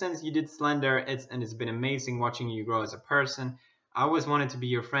watched you since you did Slender, and it's been amazing watching you grow as a person. I always wanted to be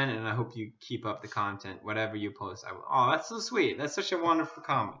your friend, and I hope you keep up the content. Whatever you post, I will. Oh, that's so sweet. That's such a wonderful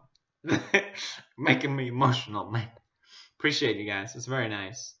comment. Making me emotional, man. Appreciate you guys. It's very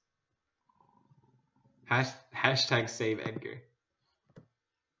nice. Hashtag save Edgar.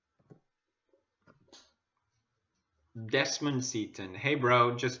 Desmond Seaton. Hey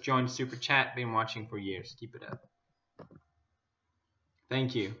bro, just joined Super Chat. Been watching for years. Keep it up.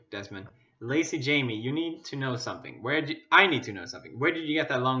 Thank you, Desmond. Lacey Jamie, you need to know something. I need to know something. Where did you get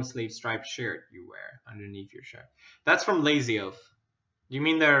that long sleeve striped shirt you wear underneath your shirt? That's from Lazy Oaf. Do you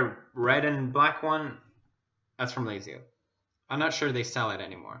mean the red and black one? That's from Lazy Oaf. I'm not sure they sell it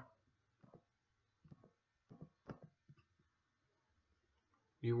anymore.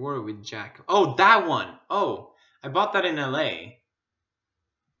 You wore it with Jack. Oh, that one. Oh, I bought that in LA.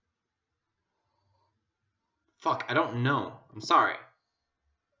 Fuck, I don't know. I'm sorry.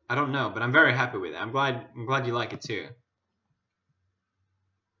 I don't know, but I'm very happy with it. I'm glad you like it too.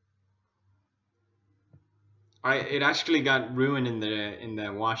 It actually got ruined in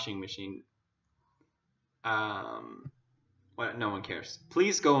the washing machine. Well, no one cares.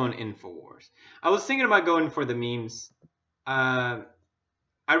 Please go on InfoWars. I was thinking about going for the memes. I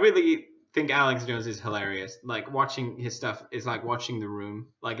really think Alex Jones is hilarious. Like watching his stuff is like watching The Room.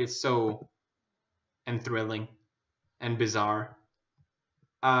 Like it's so thrilling and bizarre.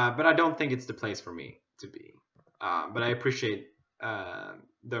 But I don't think it's the place for me to be. But I appreciate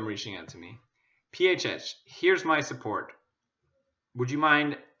them reaching out to me. PHS, here's my support. Would you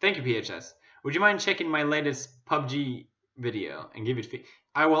mind? Thank you, PHS. Would you mind checking my latest PUBG video and give it?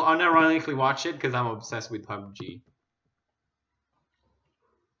 I will unironically watch it because I'm obsessed with PUBG.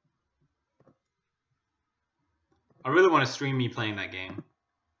 I really want to stream me playing that game.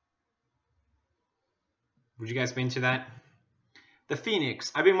 Would you guys be into that? The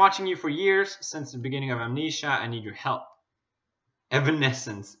Phoenix. I've been watching you for years, since the beginning of Amnesia. I need your help.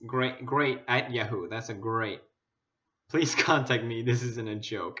 Evanescence. Great at Yahoo. That's a great. Please contact me. This isn't a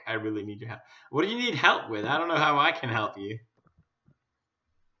joke. I really need your help. What do you need help with? I don't know how I can help you.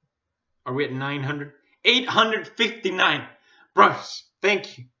 Are we at 900? 859. Bros,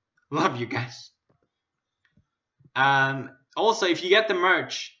 thank you. Love you guys. Also, if you get the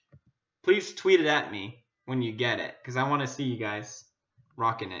merch, please tweet it at me when you get it, because I want to see you guys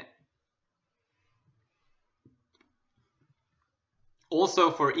rocking it.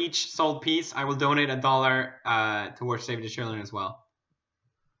 Also, for each sold piece, I will donate $1 towards Save the Children as well.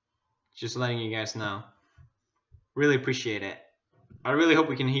 Just letting you guys know. Really appreciate it. I really hope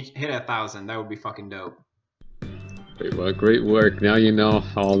we can hit 1,000. That would be fucking dope. Great work. Now you know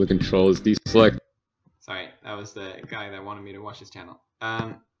how all the controls deselect. Sorry, that was the guy that wanted me to watch his channel.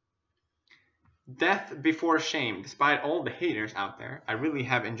 Death Before Shame. Despite all the haters out there, I really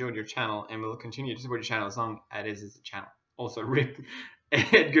have enjoyed your channel and will continue to support your channel as long as it is a channel. Also, rip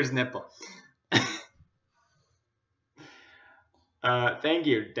Edgar's nipple. Thank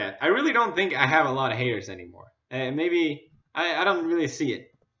you, Death. I really don't think I have a lot of haters anymore. Maybe I don't really see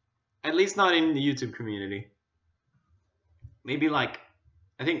it. At least not in the YouTube community. Maybe like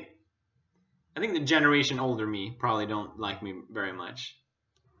I think the generation older me probably don't like me very much.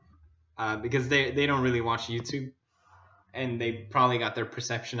 Because they don't really watch YouTube, and they probably got their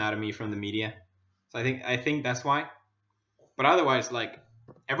perception out of me from the media. So I think that's why. But otherwise, like,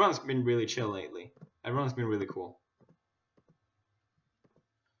 everyone's been really chill lately. Everyone's been really cool.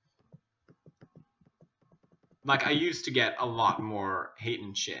 Like, I used to get a lot more hate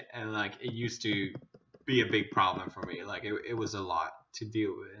and shit, and like it used to be a big problem for me. Like it was a lot to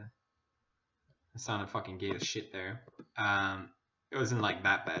deal with. I sounded fucking gay as shit there. It wasn't like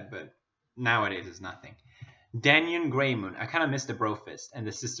that bad, but nowadays it's nothing. Danyon Greymoon. I kind of miss the bro fist, and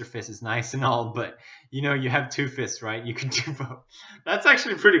the sister fist is nice and all, but you know, you have two fists, right? You can do both. That's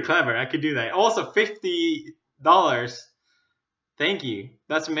actually pretty clever. I could do that. Also, $50. Thank you.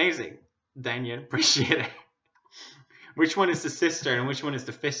 That's amazing, Danyon. Appreciate it. Which one is the sister and which one is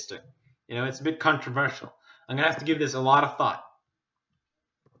the fister? You know, it's a bit controversial. I'm gonna have to give this a lot of thought.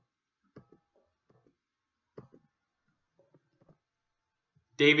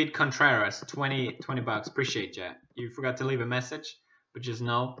 David Contreras, 20 bucks. Appreciate you. You forgot to leave a message, but just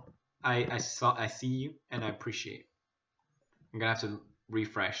know I see you and I appreciate it. I'm gonna have to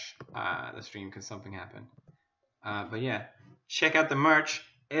refresh the stream because something happened. But yeah, check out the merch.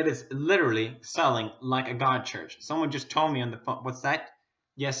 It is literally selling like a god church. Someone just told me on the phone. What's that?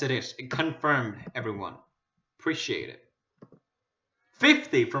 Yes, it is. It confirmed, everyone. Appreciate it.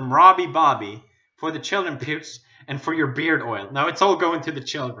 50 from Robbie Bobby for the children putes and for your beard oil. Now it's all going to the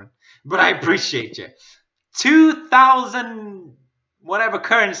children, but I appreciate you. 2,000 whatever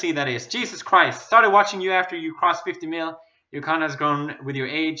currency that is. Jesus Christ. Started watching you after you crossed 50 mil. Your content has grown with your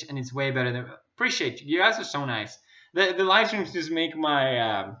age, and it's way better than. Appreciate you. You guys are so nice. The live streams just make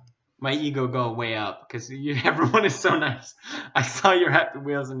my my ego go way up because everyone is so nice. I saw your Happy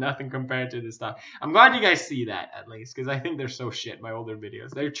Wheels and nothing compared to this stuff. I'm glad you guys see that at least because I think they're so shit. My older videos,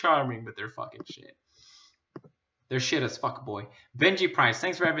 they're charming, but they're fucking shit. They're shit as fuck, boy. Benji Price,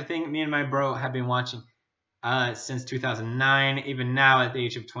 thanks for everything. Me and my bro have been watching since 2009. Even now at the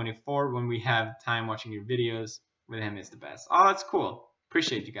age of 24, when we have time watching your videos with him, is the best. Oh, that's cool.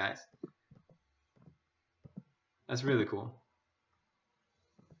 Appreciate you guys. That's really cool.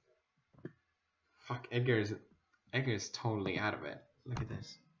 Fuck, Edgar is totally out of it. Look at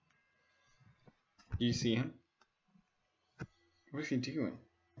this. Do you see him? What is he doing?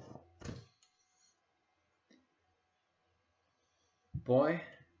 Boy.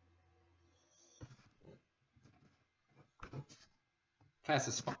 Fast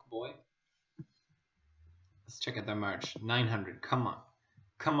as fuck, boy. Let's check out that merch. 900. Come on.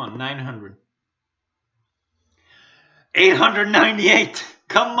 Come on, 900. 898.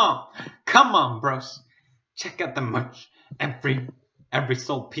 Come on. Come on, bros. Check out the merch. Every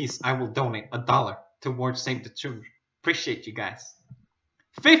sold piece I will donate $1 towards Save the Children. Appreciate you guys.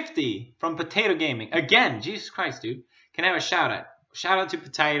 50 from Potato Gaming. Again, Jesus Christ, dude. Can I have a shout out? Shout out to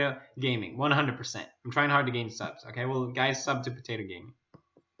Potato Gaming. 100%. I'm trying hard to gain subs. Okay, well, guys, sub to Potato Gaming.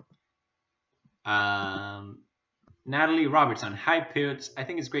 Natalie Robertson. Hi, Poots. I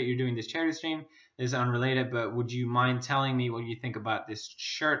think it's great you're doing this charity stream. This is unrelated, but would you mind telling me what you think about this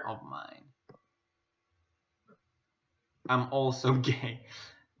shirt of mine? I'm also gay.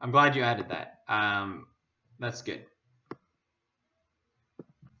 I'm glad you added that. That's good.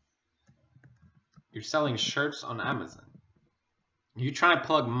 You're selling shirts on Amazon. You trying to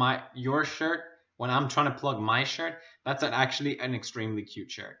plug your shirt when I'm trying to plug my shirt? That's actually an extremely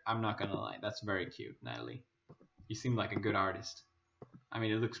cute shirt. I'm not gonna lie. That's very cute, Natalie. You seem like a good artist. I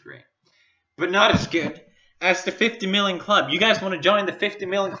mean, it looks great. But not as good as the 50 million club. You guys want to join the 50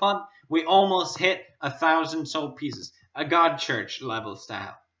 million club? We almost hit 1,000 sold pieces. A God Church level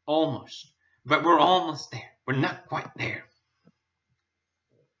style. Almost. But we're almost there. We're not quite there.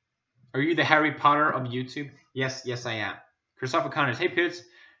 Are you the Harry Potter of YouTube? Yes, I am. Christopher Connors. Hey, Poots.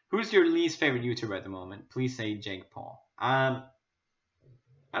 Who's your least favorite YouTuber at the moment? Please say Jake Paul. I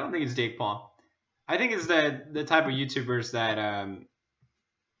don't think it's Jake Paul. I think it's the type of YouTubers that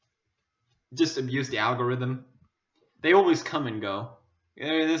just abuse the algorithm. They always come and go.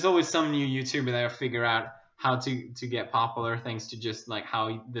 There's always some new YouTuber that will figure out how to get popular thanks to just like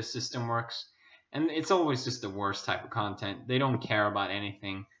how the system works. And it's always just the worst type of content. They don't care about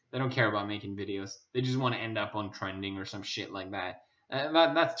anything. They don't care about making videos. They just want to end up on trending or some shit like that.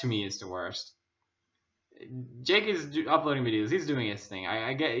 That to me is the worst. Jake is uploading videos. He's doing his thing.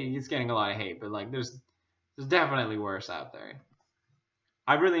 I get he's getting a lot of hate, but like there's definitely worse out there.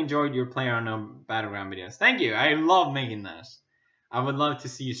 I really enjoyed your PlayerUnknown Battleground videos. Thank you. I love making those. I would love to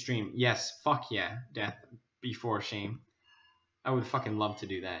see you stream. Yes, fuck yeah. Death before shame. I would fucking love to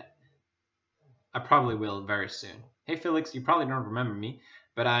do that. I probably will very soon. Hey Felix, you probably don't remember me,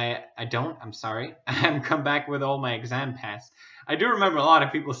 but I don't. I'm sorry. I haven't come back with all my exam pass. I do remember a lot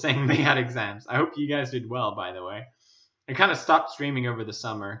of people saying they had exams. I hope you guys did well, by the way. I kind of stopped streaming over the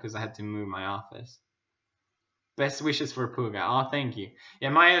summer because I had to move my office. Best wishes for Puga. Oh, thank you. Yeah,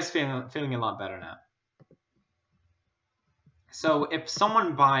 Maya's feeling a lot better now. So if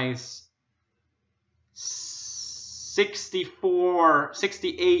someone buys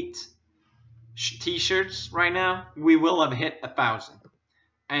 68 t-shirts right now, we will have hit 1,000.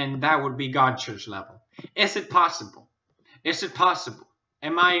 And that would be God Church level. Is it possible? Is it possible?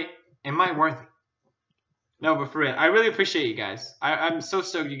 Am I worthy? No, but for real, I really appreciate you guys. I'm so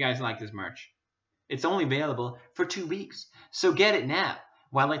stoked you guys like this merch. It's only available for 2 weeks, so get it now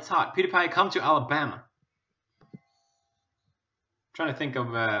while it's hot. PewDiePie, come to Alabama. I'm trying to think of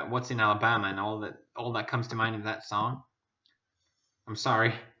what's in Alabama and all that comes to mind in that song. I'm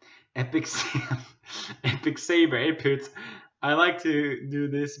sorry. Epic Saber. Hey, Poots. I like to do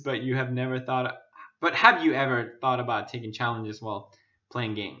this, but have you ever thought about taking challenges while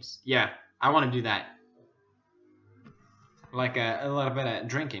playing games? Yeah, I want to do that. Like a little bit of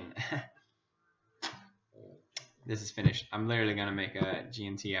drinking. This is finished. I'm literally gonna make a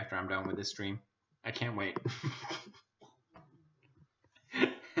G&T after I'm done with this stream. I can't wait.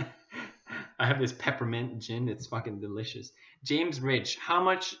 I have this peppermint gin. It's fucking delicious. James Ridge, how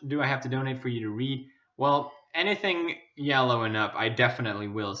much do I have to donate for you to read? Well, anything yellow and up, I definitely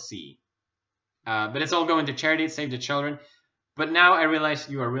will see. But it's all going to charity, Save the Children. But now I realize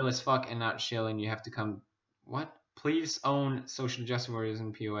you are real as fuck and not chill, and you have to come. What? Please own social justice warriors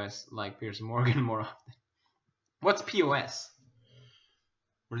and POS like Piers Morgan more often. What's POS?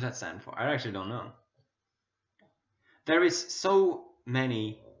 What does that stand for? I actually don't know. There is so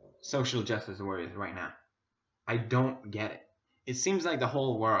many social justice warriors right now. I don't get it. It seems like the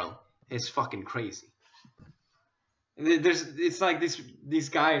whole world is fucking crazy. It's like these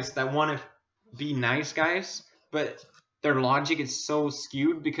guys that want to be nice guys, but their logic is so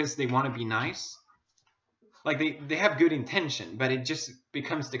skewed because they want to be nice. Like they have good intention, but it just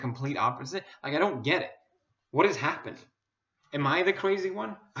becomes the complete opposite. Like I don't get it. What is happening? Am I the crazy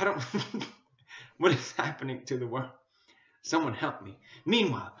one? I don't. What is happening to the world? Someone help me.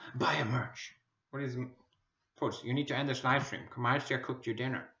 Meanwhile, buy a merch. What is? Folks, you need to end this live stream. Marcia cooked your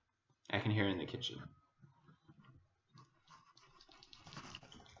dinner. I can hear it in the kitchen.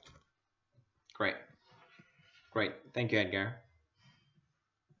 Great. Great. Thank you, Edgar.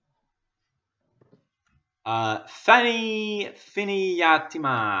 Fanny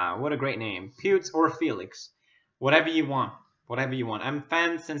Finiyatima. What a great name. Pewds or Felix. Whatever you want. Whatever you want. I'm a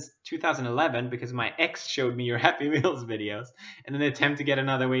fan since 2011 because my ex showed me your Happy Meals videos in an attempt to get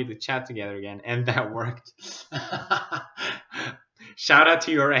another way to chat together again, and that worked. Shout out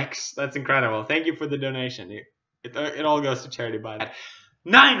to your ex. That's incredible. Thank you for the donation. It all goes to charity by that.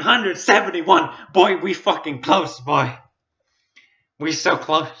 971. Boy, we fucking close, boy. We so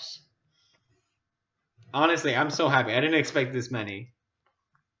close. Honestly, I'm so happy. I didn't expect this many.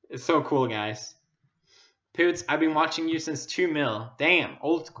 It's so cool, guys. Poots, I've been watching you since 2 mil. Damn,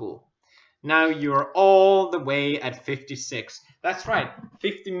 old school. Now you're all the way at 56. That's right.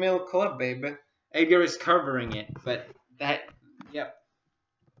 50 mil club, baby. Edgar is covering it, but that, yep.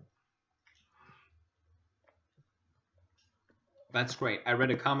 That's great. I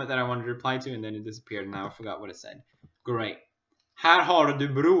read a comment that I wanted to reply to, and then it disappeared, and now I forgot what it said. Great. Här har du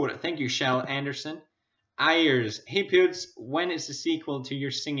bror. Thank you, Shell Anderson. Ayers. Hey, Pewds, when is the sequel to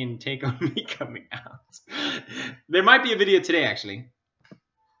your singing Take On Me coming out? There might be a video today, actually.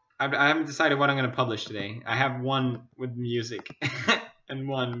 I haven't decided what I'm going to publish today. I have one with music and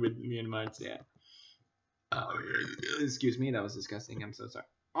one with me and Marcia. Excuse me, that was disgusting. I'm so sorry.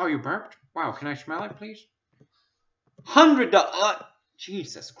 Oh, you burped? Wow, can I smell it, please? $100.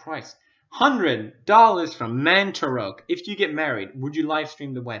 Jesus Christ. $100 from Mantarok. If you get married, would you live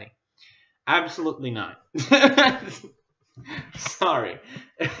stream the wedding? Absolutely not. Sorry.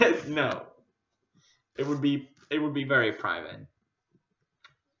 No. It would be very private.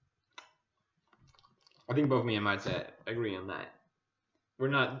 I think both me and Marcia agree on that. We're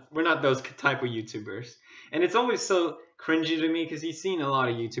not those type of YouTubers. And it's always so cringy to me because you've seen a lot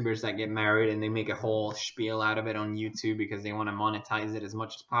of YouTubers that get married and they make a whole spiel out of it on YouTube because they want to monetize it as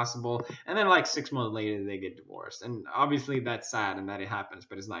much as possible. And then like 6 months later they get divorced. And obviously that's sad and that it happens.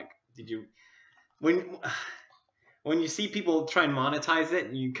 But it's like, when you see people try and monetize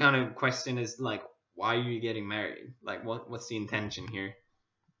it, you kind of question is like, why are you getting married? Like what's the intention here?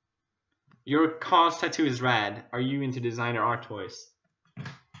 Your cause tattoo is rad. Are you into designer art toys?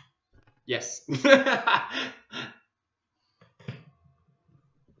 Yes.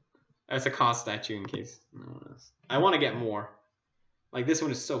 That's a cause statue in case no one knows. I want to get more. Like this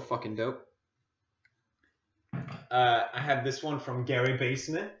one is so fucking dope. I have this one from Gary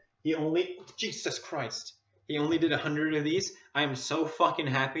Basement. Jesus Christ. He only did 100 of these. I am so fucking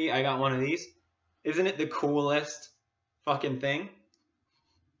happy I got one of these. Isn't it the coolest fucking thing?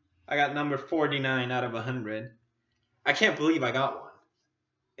 I got number 49 out of 100. I can't believe I got one.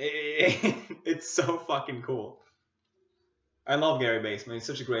 It's so fucking cool. I love Gary Basement. He's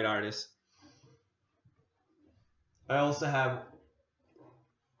such a great artist. I also have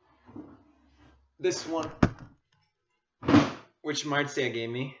this one, which Marcia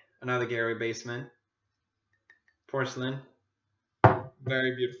gave me. Another Gary Basement. Porcelain.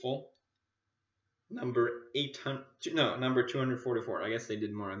 Very beautiful. Number 244. I guess they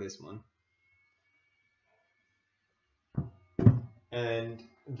did more of this one. And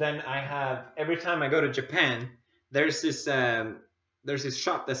then I have, every time I go to Japan, there's this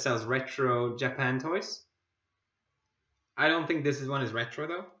shop that sells retro Japan toys. I don't think this one is retro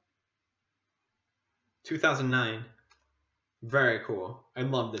though. 2009. Very cool. I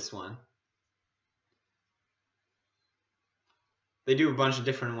love this one. They do a bunch of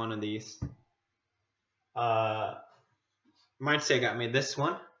different one of these. Might say I got me this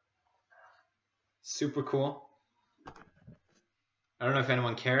one. Super cool. I don't know if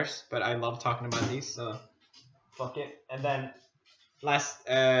anyone cares, but I love talking about these, so fuck it. And then last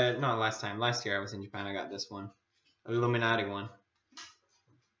year I was in Japan, I got this one. Illuminati one.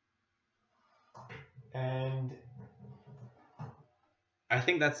 And I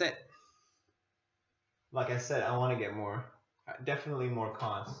think that's it. Like I said, I want to get more. Definitely more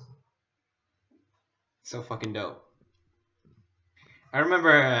cons. So fucking dope. I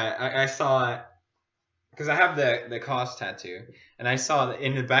remember I saw, because I have the cos tattoo, and I saw that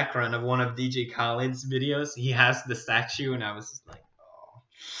in the background of one of DJ Khaled's videos, he has the statue, and I was just like, oh,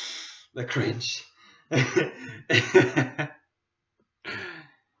 the cringe.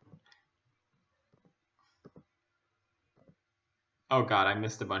 Oh god, I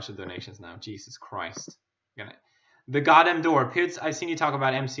missed a bunch of donations now. Jesus Christ. The goddamn door. Pids, I've seen you talk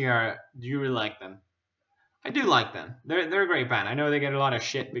about MCR. Do you really like them? I do like them. They're a great band. I know they get a lot of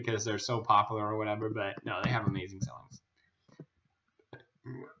shit because they're so popular or whatever, but no, they have amazing songs.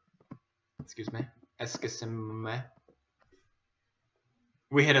 Excuse me. Excuse me.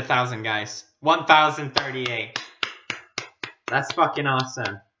 We hit 1,000, guys. 1,038. That's fucking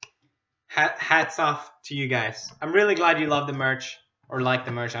awesome. Hats off to you guys. I'm really glad you love the merch or like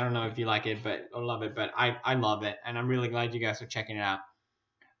the merch. I don't know if you like it, but or love it, but I love it, and I'm really glad you guys are checking it out.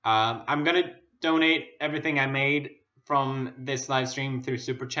 I'm gonna donate everything I made from this live stream through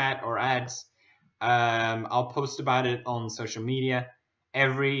super chat or ads. I'll post about it on social media.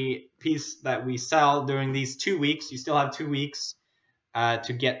 Every piece that we sell during these 2 weeks, you still have 2 weeks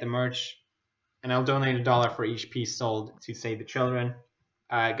to get the merch, and I'll donate $1 for each piece sold to Save the Children.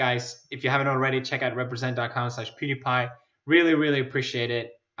 Guys, if you haven't already, check out represent.com/PewDiePie. Really, really appreciate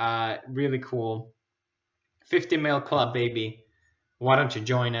it. Really cool. 50 mil club, baby. Why don't you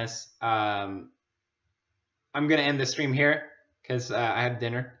join us? I'm going to end the stream here because I have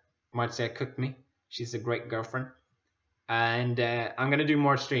dinner. Marcia cooked me. She's a great girlfriend. And I'm going to do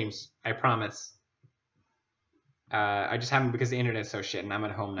more streams. I promise. I just haven't because the internet's so shit and I'm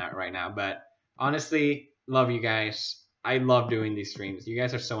at home right now. But honestly, love you guys. I love doing these streams. You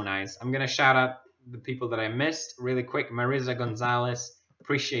guys are so nice. I'm going to shout out the people that I missed really quick. Marisa Gonzalez.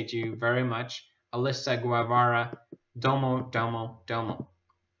 Appreciate you very much. Alyssa Guevara. Domo.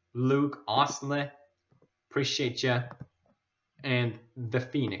 Luke Osle. Appreciate you. And The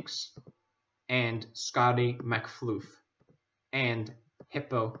Phoenix. And Scotty McFloof. And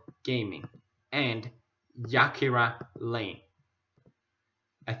Hippo Gaming. And Yakira Lane.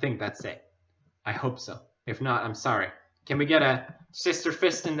 I think that's it. I hope so. If not, I'm sorry. Can we get a sister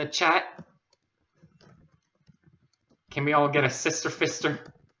fist in the chat? Can we all get a sister fister?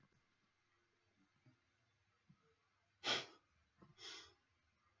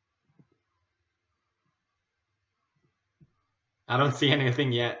 I don't see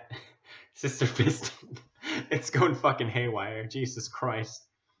anything yet. Sister fist. It's going fucking haywire. Jesus Christ.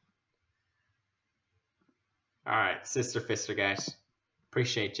 Alright, sister fister, guys.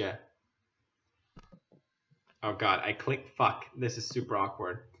 Appreciate ya. Oh god, I clicked fuck. This is super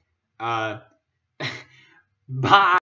awkward. Bye!